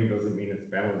frame doesn't mean it's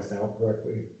balanced out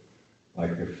correctly.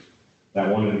 Like if that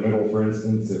one in the middle, for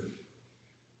instance,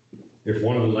 if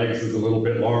one of the legs is a little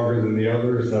bit longer than the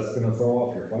others, that's going to throw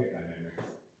off your flight dynamics.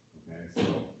 Okay,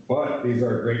 so, but these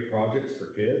are great projects for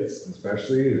kids,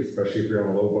 especially if you're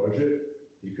on a low budget.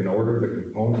 You can order the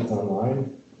components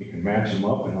online. You can match them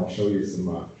up, and I'll show you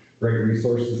some great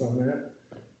resources on that.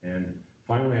 And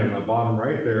finally, on the bottom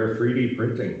right there, 3D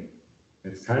printing.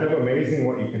 It's kind of amazing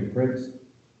what you can print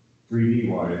 3D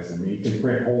wise. I mean, you can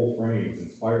print whole frames,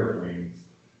 inspire frames.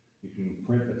 You can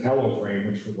print the tello frame,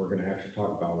 which we're going to actually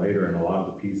talk about later, and a lot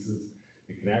of the pieces.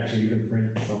 You can actually even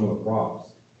print some of the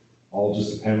props. All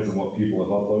just depends on what people have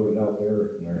uploaded out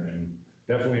there. And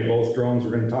definitely both drones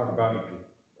we're going to talk about, you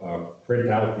can print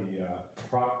out the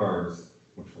prop guards,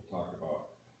 which we'll talk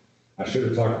about. I should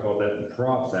have talked about that in the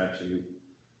props actually.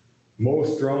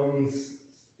 Most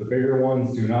drones, the bigger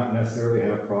ones, do not necessarily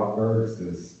have prop guards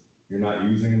because you're not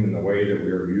using them in the way that we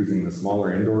are using the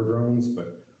smaller indoor drones,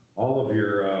 but all of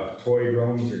your toy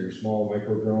drones or your small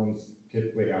micro drones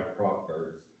typically have prop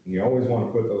guards. And you always want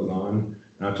to put those on,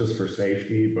 not just for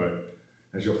safety, but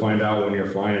as you'll find out when you're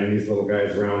flying these little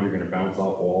guys around, you're going to bounce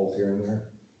off walls here and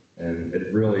there. And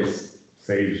it really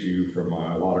saves you from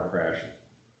a lot of crashes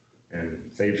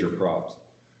and saves your props.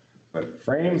 But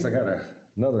frames, I got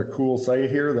another cool site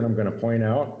here that I'm going to point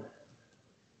out.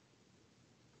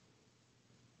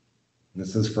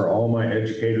 This is for all my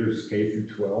educators K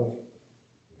through 12.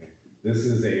 This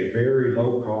is a very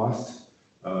low cost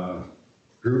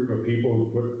group of people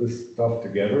who put this stuff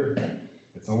together.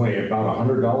 It's only about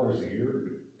 $100 a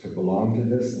year to belong to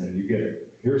this, and you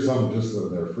get, here's some just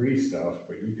of their free stuff,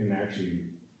 but you can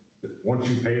actually, once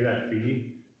you pay that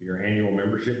fee, your annual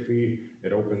membership fee,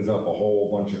 it opens up a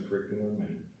whole bunch of curriculum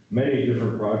and many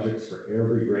different projects for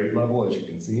every grade level, as you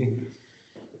can see.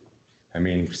 I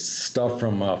mean, stuff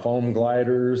from foam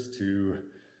gliders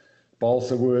to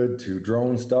balsa wood to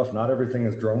drone stuff. Not everything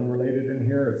is drone related in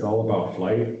here. It's all about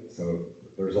flight. So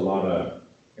there's a lot of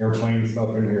airplane stuff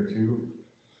in here too.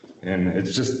 And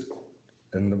it's just,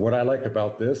 and what I like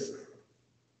about this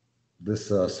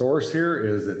source here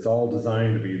is it's all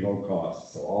designed to be low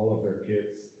cost. So all of their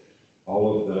kits,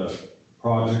 all of the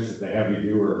projects that they have you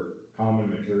do are common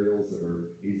materials that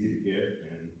are easy to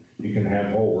get, and you can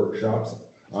have whole workshops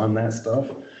on that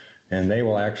stuff, and they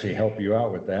will actually help you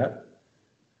out with that.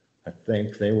 I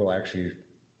think they will actually,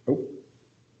 oh,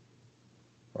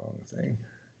 wrong thing.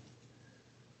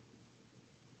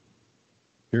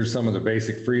 Here's some of the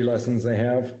basic free lessons they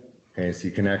have. Okay, so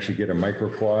you can actually get a micro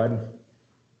quad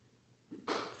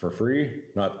for free,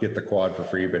 not get the quad for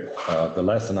free, but the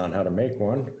lesson on how to make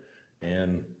one.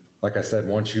 And like I said,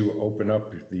 once you open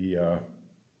up the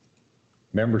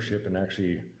membership and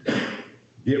actually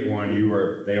get one,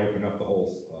 they open up the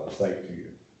whole site to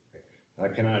you. I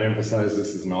cannot emphasize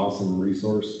this is an awesome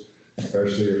resource,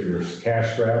 especially if you're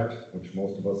cash strapped, which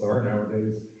most of us are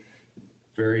nowadays.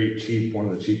 Very cheap, one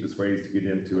of the cheapest ways to get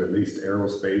into at least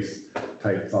aerospace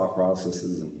type thought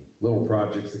processes and little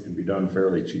projects that can be done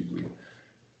fairly cheaply.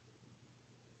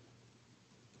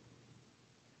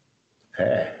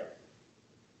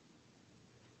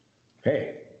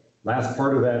 Okay, last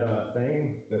part of that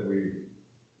thing that we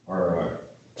are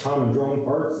common drone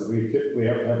parts is we typically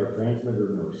have to have a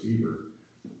transmitter and a receiver.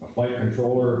 A flight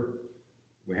controller,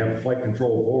 we have a flight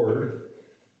control board,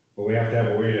 but we have to have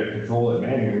a way to control it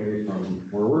manually from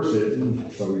where we're sitting.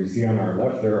 So you see on our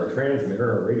left there, our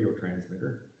transmitter, our radio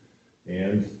transmitter.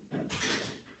 And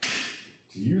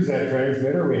To use that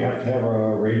transmitter, we have to have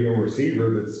a radio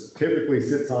receiver that typically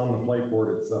sits on the flight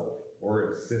board itself,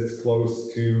 or it sits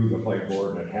close to the flight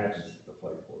board and attaches to the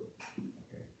flight board.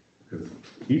 Okay. Because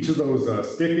each of those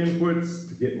stick inputs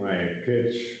to get my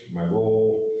pitch, my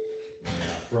roll, my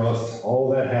thrust, all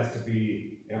that has to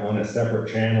be on a separate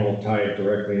channel tied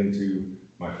directly into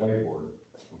my flight board.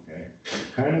 Okay.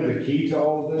 Kind of the key to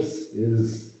all of this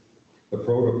is the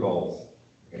protocols.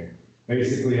 Okay.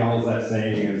 Basically, all that's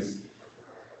saying is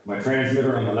my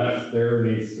transmitter on the left there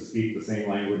needs to speak the same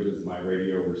language as my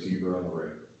radio receiver on the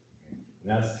right. Okay. And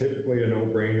that's typically a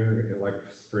no-brainer.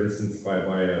 Like, for instance, if I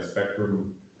buy a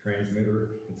Spectrum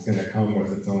transmitter, it's going to come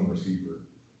with its own receiver.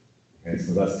 Okay,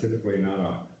 so that's typically not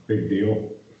a big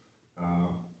deal.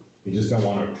 You just don't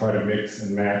want to try to mix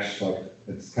and match. Like,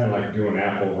 it's kind of like doing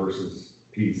Apple versus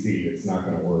PC. It's not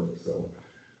going to work. So,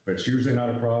 but it's usually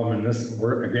not a problem. And this,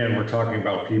 we're talking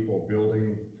about people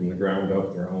building from the ground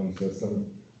up their own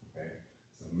system. Okay,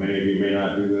 so many of you may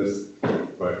not do this,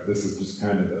 but this is just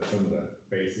kind of some of the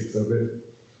basics of it.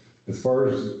 As far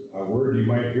as a word you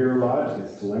might hear a lot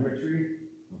is telemetry.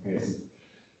 Okay, so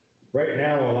right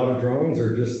now a lot of drones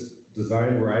are just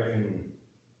designed where I can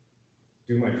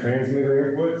do my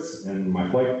transmitter inputs, and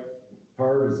my flight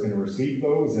card is going to receive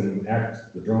those and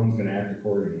the drone's going to act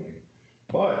accordingly.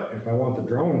 But if I want the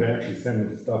drone to actually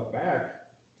send stuff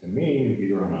back to me,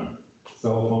 either on a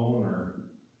cell phone or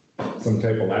some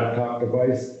type of laptop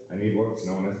device, I need what's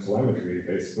known as telemetry.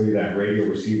 Basically, that radio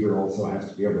receiver also has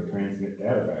to be able to transmit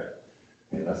data back.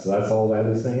 And so that's all that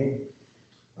is saying.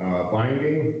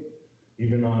 Binding,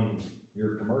 even on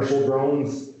your commercial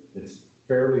drones, it's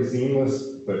fairly seamless,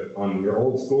 but on your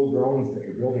old school drones that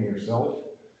you're building yourself,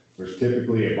 there's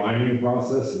typically a binding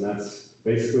process, and that's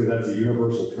a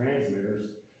universal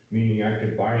transmitters, meaning I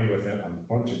could bind with a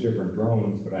bunch of different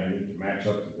drones, but I need to match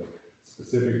up to the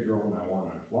specific drone I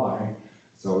want to fly.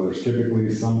 So there's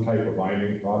typically some type of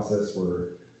binding process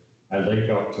where I link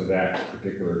up to that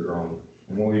particular drone.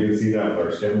 And we'll even see that with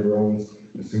our STEM drones.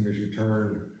 As soon as you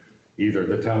turn either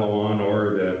the tele on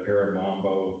or the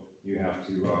paramambo, you have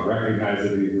to recognize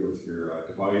it either with your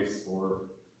device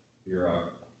or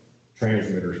your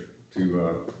transmitters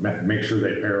to make sure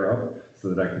they pair up so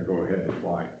that I can go ahead and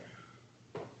fly.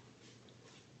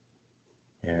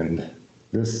 And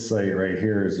this site right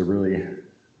here is a really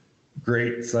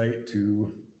great site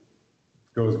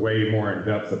goes way more in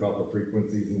depth about the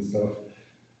frequencies and stuff.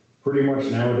 Pretty much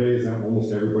nowadays,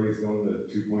 almost everybody's going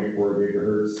to 2.4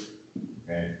 gigahertz.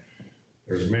 Okay.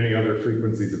 There's many other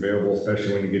frequencies available,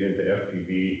 especially when you get into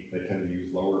FPV. They tend to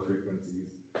use lower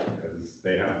frequencies because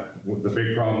the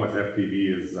big problem with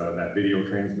FPV is that video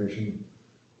transmission.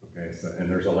 Okay, so, and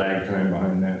there's a lag time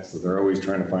behind that, so they're always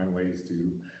trying to find ways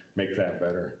to make that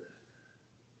better.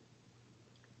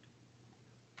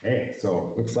 Hey,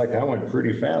 so looks like I went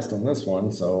pretty fast on this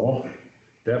one, so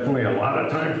definitely a lot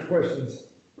of time for questions.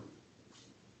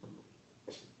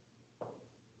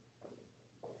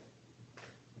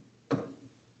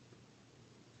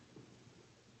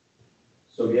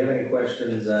 So if you have any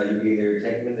questions, you can either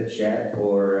type them in the chat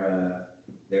or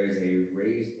there's a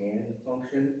raised hand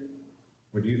function.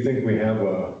 Would you think we have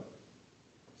a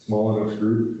small enough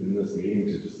group in this meeting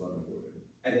to just let them go in?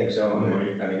 I think so. I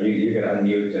mean, you can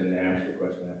unmute and ask your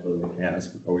question, absolutely. Yeah,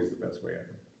 that's always the best way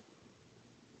ever.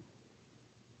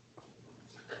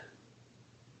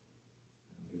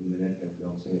 Give a minute if you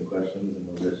don't see any questions, and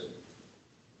we'll just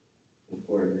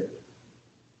record it.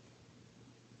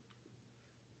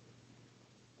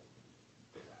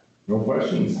 No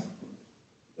questions?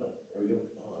 No, there we go.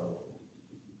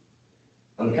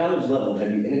 On the college level, have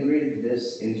you integrated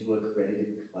this into a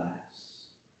credited class?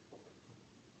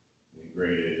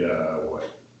 Integrated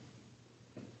what?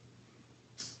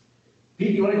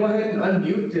 Pete, you want to go ahead and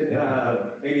unmute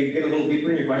and maybe get a little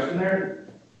deeper in your question there?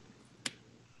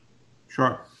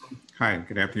 Sure. Hi,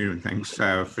 good afternoon. Thanks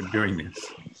for doing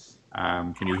this.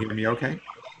 Can you hear me okay?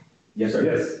 Yes, sir.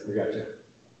 Yes, we got you.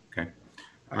 Okay.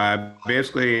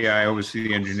 Basically, I oversee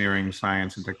the engineering,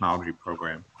 science, and technology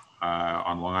program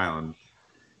on Long Island.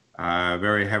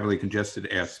 Very heavily congested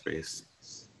airspace.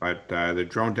 But the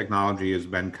drone technology has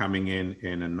been coming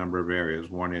in a number of areas.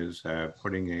 One is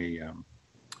putting a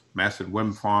massive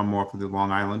wind farm off of the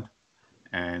Long Island,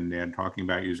 and they're talking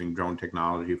about using drone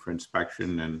technology for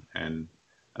inspection and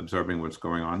observing what's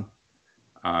going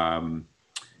on.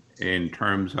 In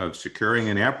terms of securing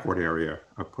an airport area,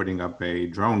 of putting up a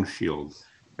drone shield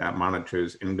that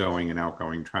monitors ingoing and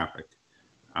outgoing traffic.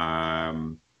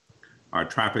 Our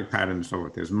traffic patterns, so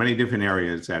there's many different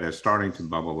areas that are starting to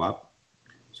bubble up.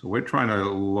 So we're trying to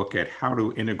look at how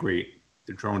to integrate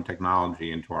the drone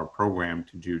technology into our program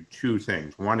to do two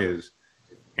things. One is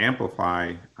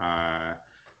amplify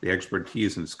the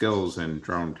expertise and skills in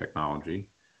drone technology.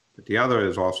 But the other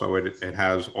is also it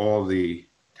has all the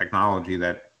technology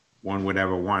that one would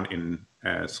ever want in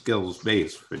skills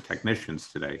base for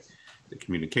technicians today. The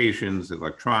communications, the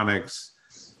electronics,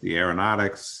 the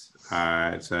aeronautics.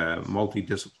 It's a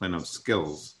multidiscipline of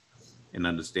skills in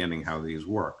understanding how these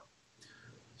work.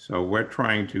 So we're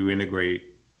trying to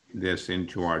integrate this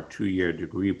into our 2-year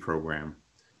degree program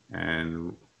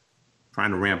and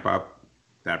trying to ramp up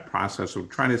that process. We're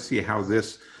trying to see how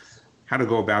to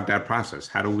go about that process.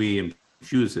 How do we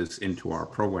infuse this into our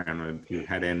program? If you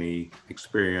had any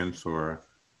experience or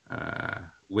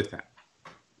with that.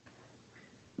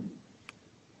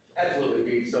 Absolutely,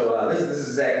 Pete. So this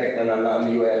is Zach Nicklin. I'm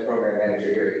the U.S. program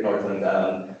manager here at Northland.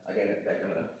 Again, in fact,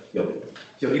 you'll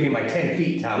give me my 10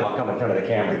 feet, Tom. I'll come in front of the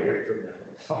camera here.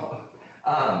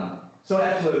 So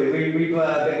absolutely, we've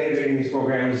been integrating these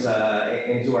programs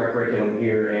into our curriculum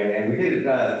here, and we did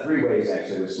it 3 ways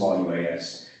actually with small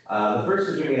UAS. The first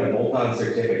is we made a bolt-on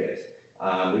certificate.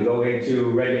 We go into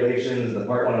regulations, the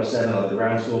Part 107 of the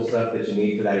ground school stuff that you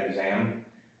need for that exam.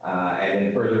 And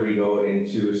then further, we go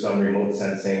into some remote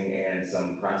sensing and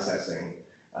some processing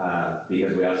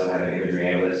because we also have an imagery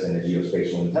analyst and a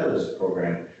geospatial intelligence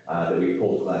program that we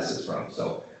pulled classes from.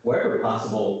 So wherever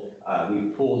possible,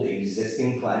 we pulled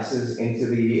existing classes into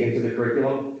the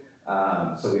curriculum,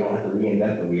 so we don't have to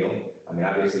reinvent the wheel. I mean,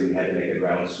 obviously, we had to make a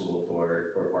ground school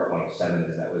for Part 107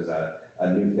 because that was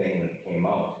a new thing when it came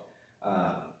out.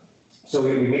 So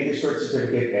we made this short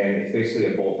certificate, and it's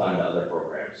basically a bolt-on to other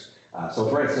programs. So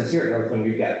for instance, here at Northland,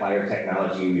 we've got fire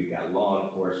technology, we've got law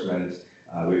enforcement,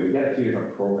 we've got a few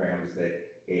different programs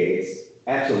that it's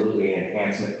absolutely an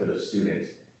enhancement for the student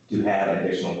to have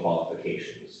additional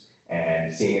qualifications.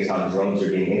 And seeing as how drones are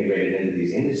being integrated into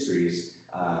these industries,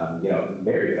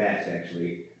 very fast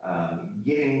actually,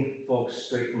 getting folks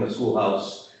straight from a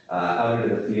schoolhouse out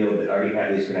into the field that already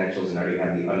have these credentials and already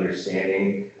have the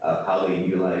understanding of how they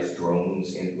utilize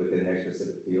drones within their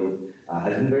specific field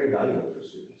has been very valuable for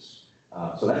students.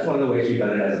 So that's one of the ways we've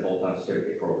done it as a bolt-on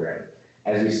certificate program.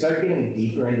 As we start getting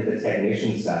deeper into the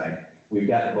technician side, we've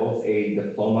got both a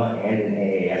diploma and an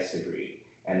AAS degree.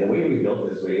 And the way we built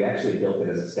this, we actually built it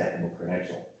as a stackable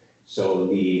credential. So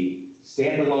the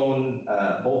standalone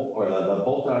the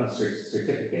bolt-on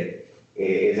certificate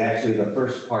is actually the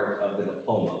first part of the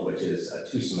diploma, which is a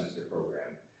 2-semester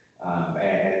program.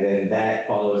 And then that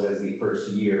follows as the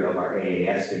first year of our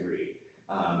AAS degree.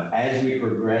 As we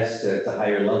progress to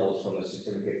higher levels from the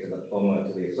certificate to the diploma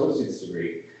to the associate's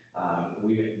degree,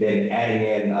 we've been adding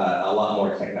in a lot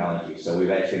more technology. So we've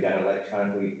actually got an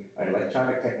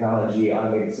electronic technology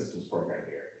automated systems program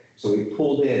here. So we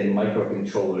pulled in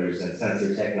microcontrollers and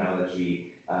sensor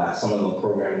technology, some of the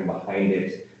programming behind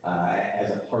it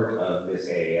as a part of this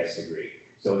AAS degree.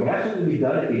 So it can absolutely be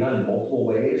done in multiple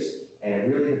ways, and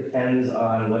it really depends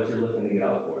on what you're looking to get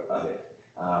out of it.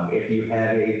 If you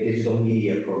have a digital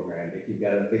media program, if you've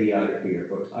got a videography or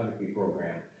photography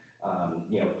program,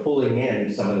 pulling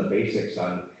in some of the basics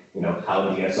on,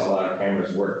 how DSLR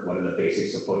cameras work, what are the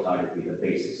basics of photography, the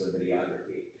basics of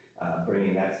videography,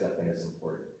 bringing that stuff in is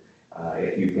important.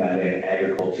 If you've got an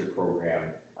agriculture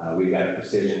program, we've got a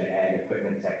precision ag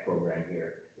equipment tech program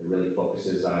here that really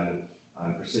focuses on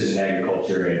precision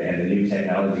agriculture and the new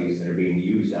technologies that are being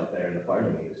used out there in the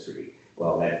farming industry.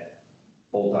 Well, that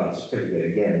bolt-on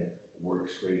certificate, again,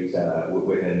 works great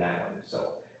within that one.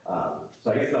 So I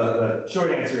guess the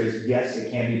short answer is yes,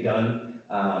 it can be done.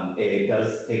 It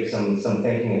does take some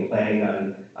thinking and planning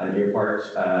on your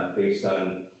part based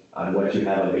on what you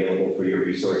have available for your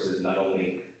resources, not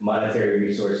only monetary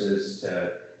resources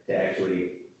to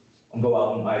actually go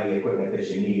out and buy the equipment that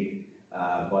you need,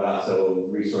 but also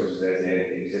resources as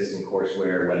in existing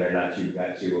courseware, whether or not you've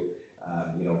got to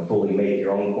fully make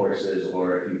your own courses,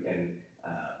 or if you can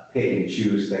pick and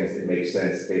choose things that make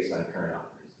sense based on current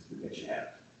offerings that you have.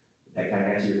 Did that kind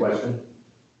of answer your question?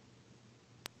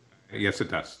 Yes, it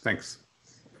does. Thanks.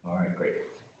 All right, great.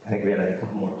 I think we have a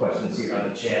couple more questions here on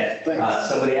the chat.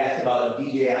 Somebody asked about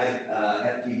DJI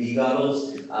FPV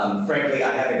goggles. Frankly,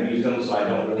 I haven't used them, so I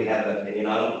don't really have an opinion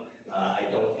on them. I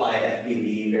don't fly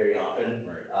FPV very often.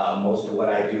 Right. Most of what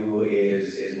I do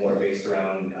is more based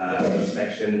around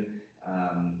inspection,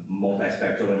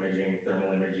 multispectral imaging,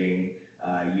 thermal imaging,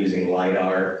 using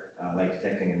LiDAR, light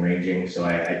detecting and ranging. So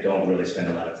I don't really spend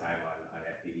a lot of time on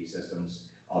FPV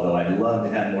systems, although I'd love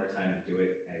to have more time to do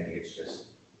it. I think it's just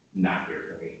not here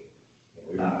for me.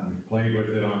 We played with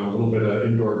it on a little bit of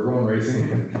indoor drone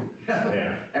racing.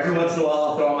 Yeah. Every once in a while,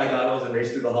 I'll throw on my goggles and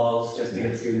race through the halls just to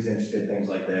get students interested, things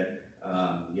like that.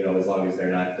 As long as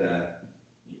they're not,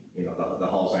 the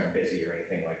halls aren't busy or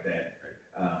anything like that.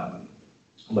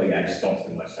 But yeah, I just don't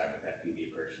spend much time with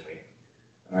FPV personally.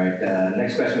 All right,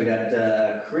 next question we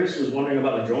got, Chris was wondering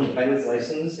about a drone pilot's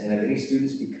license and have any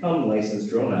students become licensed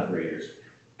drone operators?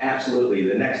 Absolutely.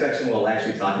 The next section we'll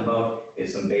actually talk about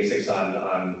is some basics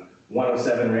on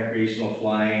 107 recreational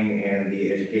flying and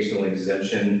the educational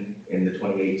exemption in the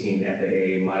 2018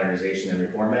 FAA Modernization and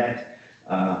Reform Act.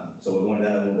 So we'll go into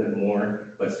that a little bit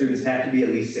more, but students have to be at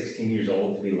least 16 years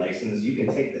old to be licensed. You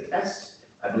can take the test,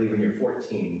 I believe, when you're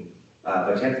 14,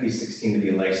 but you have to be 16 to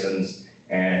be licensed.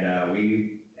 And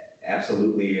we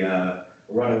absolutely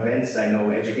run events. I know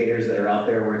educators that are out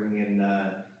there working in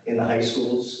the high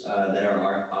schools that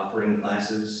are offering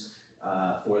classes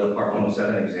for the Part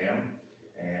 107 exam.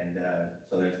 And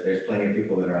so there's plenty of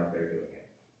people that are out there doing it.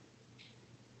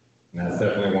 And that's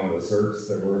definitely one of the certs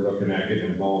that we're looking at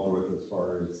getting involved with as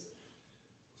far as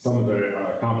some of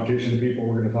the competition people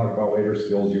we're gonna talk about later,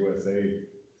 Skills USA.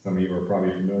 Some of you are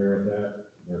probably familiar with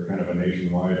that. They're kind of a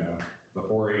nationwide, the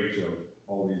 4-H of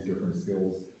all these different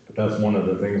skills. But that's one of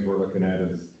the things we're looking at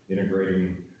is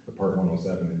integrating the Part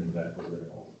 107 into that program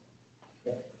also.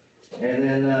 And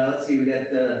then, let's see, we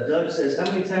got, Doug says, how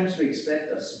many times do we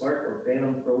expect a Spark or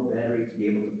Phantom Pro battery to be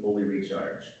able to fully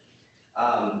recharge?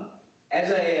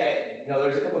 You know,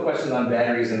 there's a couple of questions on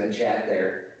batteries in the chat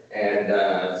there, and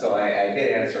so I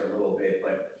did answer a little bit,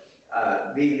 but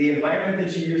the environment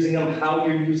that you're using them, how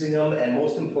you're using them, and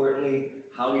most importantly,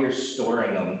 how you're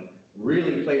storing them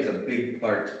really plays a big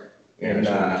part in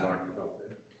talked about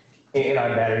that. in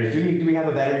our batteries. Do we have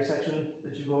a battery section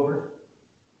that you go over?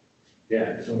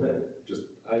 Yeah, Just a little bit. just,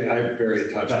 I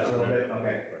barely touched Touch a on little it.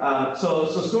 bit, okay. So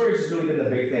storage has really been the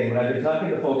big thing. When I've been talking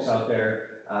to folks out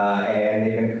there, and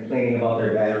they've been complaining about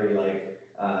their battery life,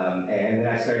 and then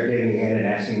I started digging in and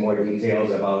asking more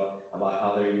details about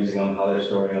how they're using them, how they're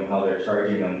storing them, how they're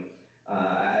charging them.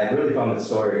 I really found that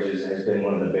storage has been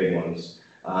one of the big ones.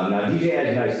 Now DJI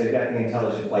is nice, they've got the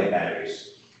intelligent flight batteries.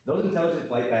 Those intelligent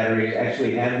flight batteries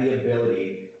actually have the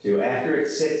ability to, after it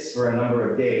sits for a number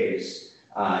of days,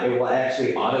 it will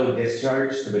actually auto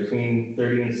discharge to between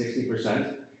 30 and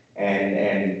 60%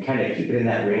 and kind of keep it in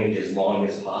that range as long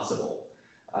as possible.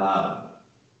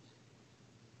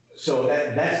 So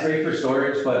that's great for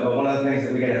storage, but one of the things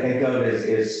that we got to think of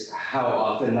is how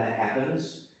often that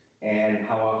happens and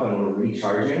how often we're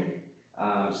recharging.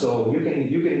 So you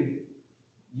can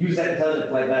use that intelligent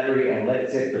flight battery and let it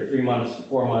sit for 3 months,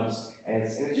 4 months, and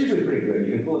it's usually pretty good.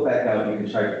 You can pull it back out, you can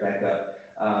charge it back up,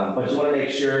 but you want to make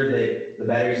sure that the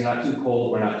battery's not too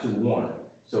cold or not too warm.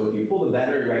 So if you pull the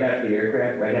battery right out of the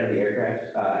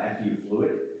aircraft, after you flew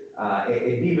it,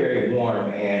 it'd be very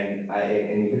warm, and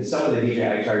even some of the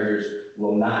DJI chargers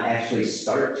will not actually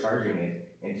start charging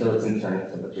it until its internal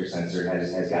temperature sensor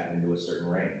has gotten into a certain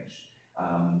range.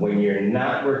 When you're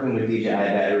not working with DJI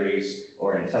batteries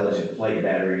or intelligent flight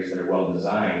batteries that are well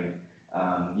designed,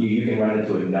 you can run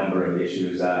into a number of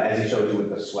issues, as it showed you with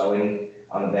the swelling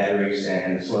on the batteries,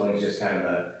 and the swelling is just kind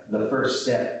of the first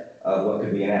step of what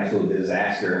could be an absolute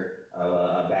disaster of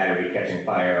a battery catching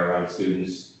fire around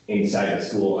students inside the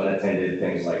school, unattended,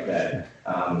 things like that.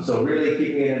 So really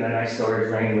keeping it in a nice storage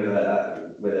range with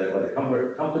a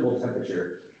comfortable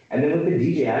temperature. And then with the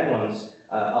DJI ones,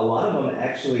 a lot of them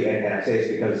actually, and I say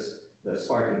this because the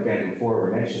Spark and Phantom 4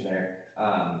 were mentioned there,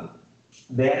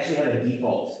 they actually have a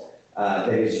default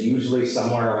that is usually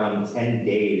somewhere around 10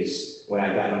 days when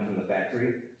I got them from the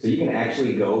factory. So you can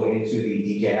actually go into the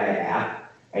DJI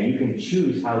app and you can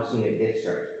choose how soon it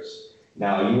discharges.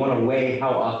 Now you want to weigh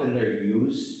how often they're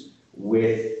used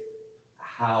with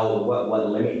what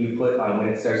limit you put on when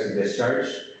it starts to discharge.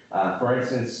 For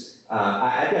instance,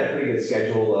 I've got a pretty good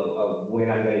schedule of when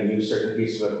I'm going to use certain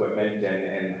pieces of equipment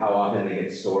and how often they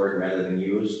get stored rather than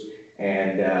used.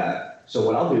 And so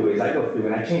what I'll do is I go through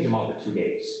and I change them all to 2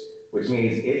 days, which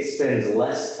means it spends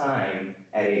less time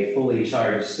at a fully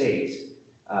charged state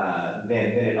than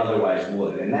it otherwise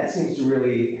would. And that seems to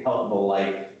really help the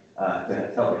life,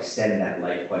 to help extend that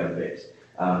life quite a bit.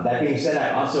 That being said,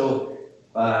 I also,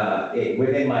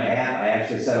 within my app, I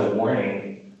actually set a warning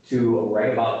to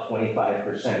right about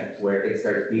 25%, where it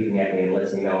starts beeping at me and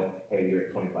lets me know, hey, you're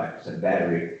at 25%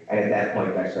 battery. And at that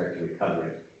point, I start to recover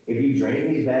it. If you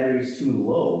drain these batteries too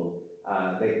low,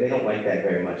 they don't like that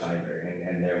very much either,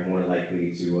 and they're more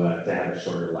likely to have a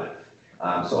shorter life.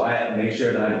 So I make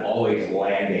sure that I'm always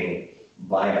landing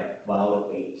by about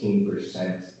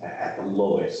 18% at the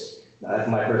lowest. Now, that's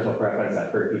my personal preference.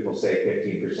 I've heard people say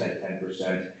 15%,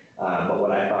 10%, but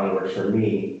what I found works for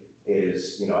me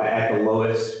is, you know, at the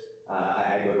lowest,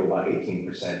 I go to about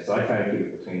 18%. So I try to keep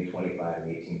it between 25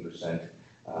 and 18%,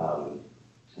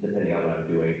 depending on what I'm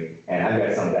doing. And I've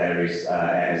got some batteries,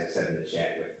 as I said in the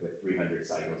chat, with 300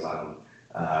 cycles on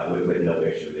with no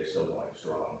issue. They're still going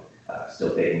strong,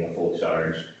 still taking a full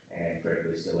charge, and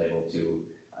critically still able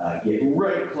to get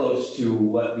right close to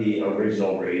what the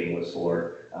original rating was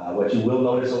for. What you will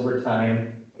notice over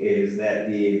time is that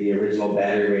the original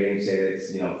battery rating said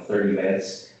it's 30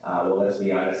 minutes. Well, let's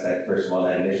be honest, that first of all,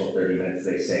 that initial 30 minutes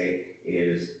they say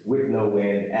is with no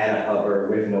wind, at a hover,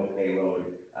 with no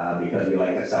payload, because we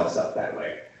like to sell stuff that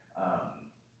way.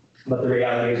 But the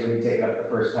reality is when you take up the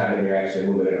first time and you're actually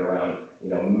moving it around,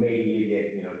 maybe you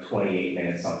get 28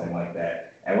 minutes, something like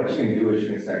that. And what you can do is you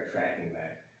can start tracking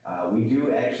that. We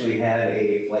do actually have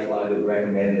a flight log that we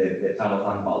recommend that Tom will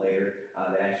talk about later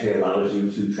that actually allows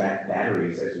you to track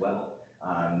batteries as well,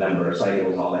 number of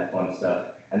cycles, all that fun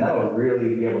stuff. And that will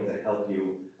really be able to help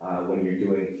you when you're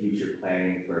doing future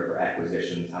planning for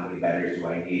acquisitions. How many batteries do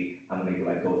I need? How many do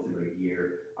I go through a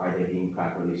year? Are they being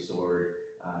properly stored?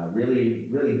 Really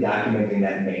documenting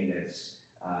that maintenance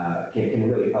can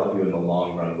really help you in the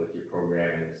long run with your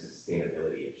program and the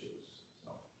sustainability issues.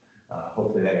 So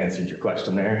hopefully that answered your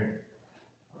question there.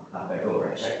 I'll hop back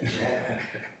over.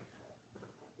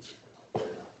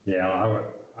 Yeah, I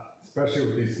would, especially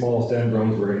with these small stem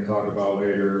drones we're gonna talk about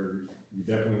later, you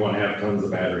definitely wanna have tons of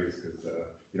batteries, because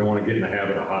you don't wanna get in the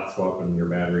habit of hot swapping your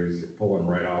batteries, pulling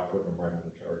right off, putting them right on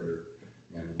the charger.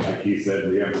 And like he said,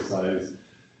 we emphasize,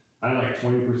 I like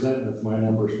 20%, that's my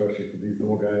number, especially for these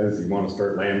little guys. You wanna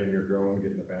start landing your drone,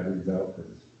 getting the batteries out,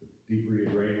 because the deeper you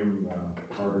drain them,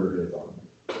 the harder it is on them.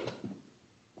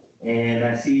 And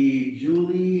I see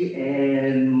Julie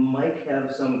and Mike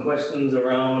have some questions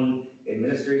around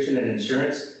administration and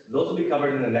insurance. Those will be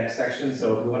covered in the next section,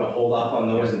 so if we want to hold off on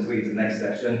those until we get to the next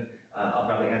section, I'll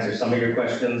probably answer some of your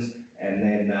questions, and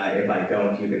then if I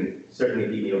don't, you can certainly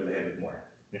beat me over the head with more.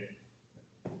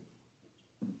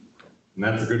 And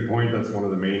that's a good point. That's one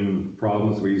of the main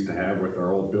problems we used to have with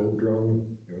our old build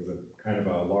drone. It was a kind of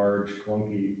a large,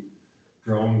 clunky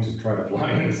drone to try to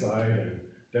fly inside,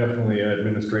 and definitely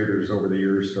administrators over the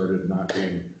years started not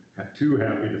being too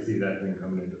happy to see that thing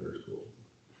coming into their school.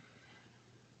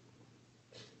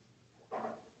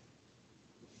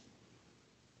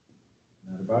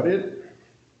 That about it?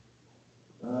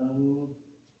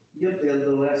 Yep,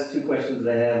 the last two questions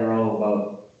I have are all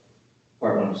about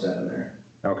part 107 there.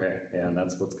 Okay, and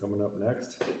that's what's coming up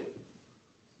next.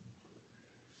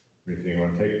 Anything you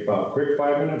want to take about a quick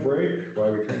 5-minute break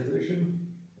while we transition?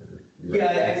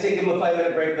 Yeah, I'd say give them a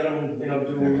 5-minute break, let them,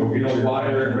 do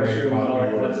water and restroom and all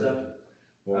that kind of stuff.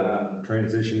 We'll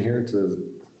transition here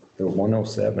to the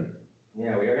 107.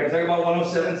 Yeah, we are going to talk about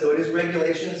 107, so it is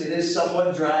regulations. It is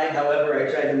somewhat dry. However,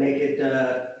 I tried to make it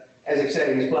as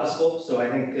exciting as possible, so I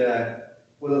think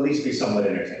we'll at least be somewhat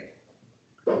entertained.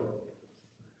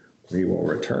 We will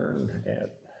return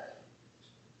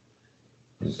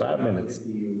in 5 minutes.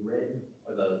 The red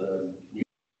or the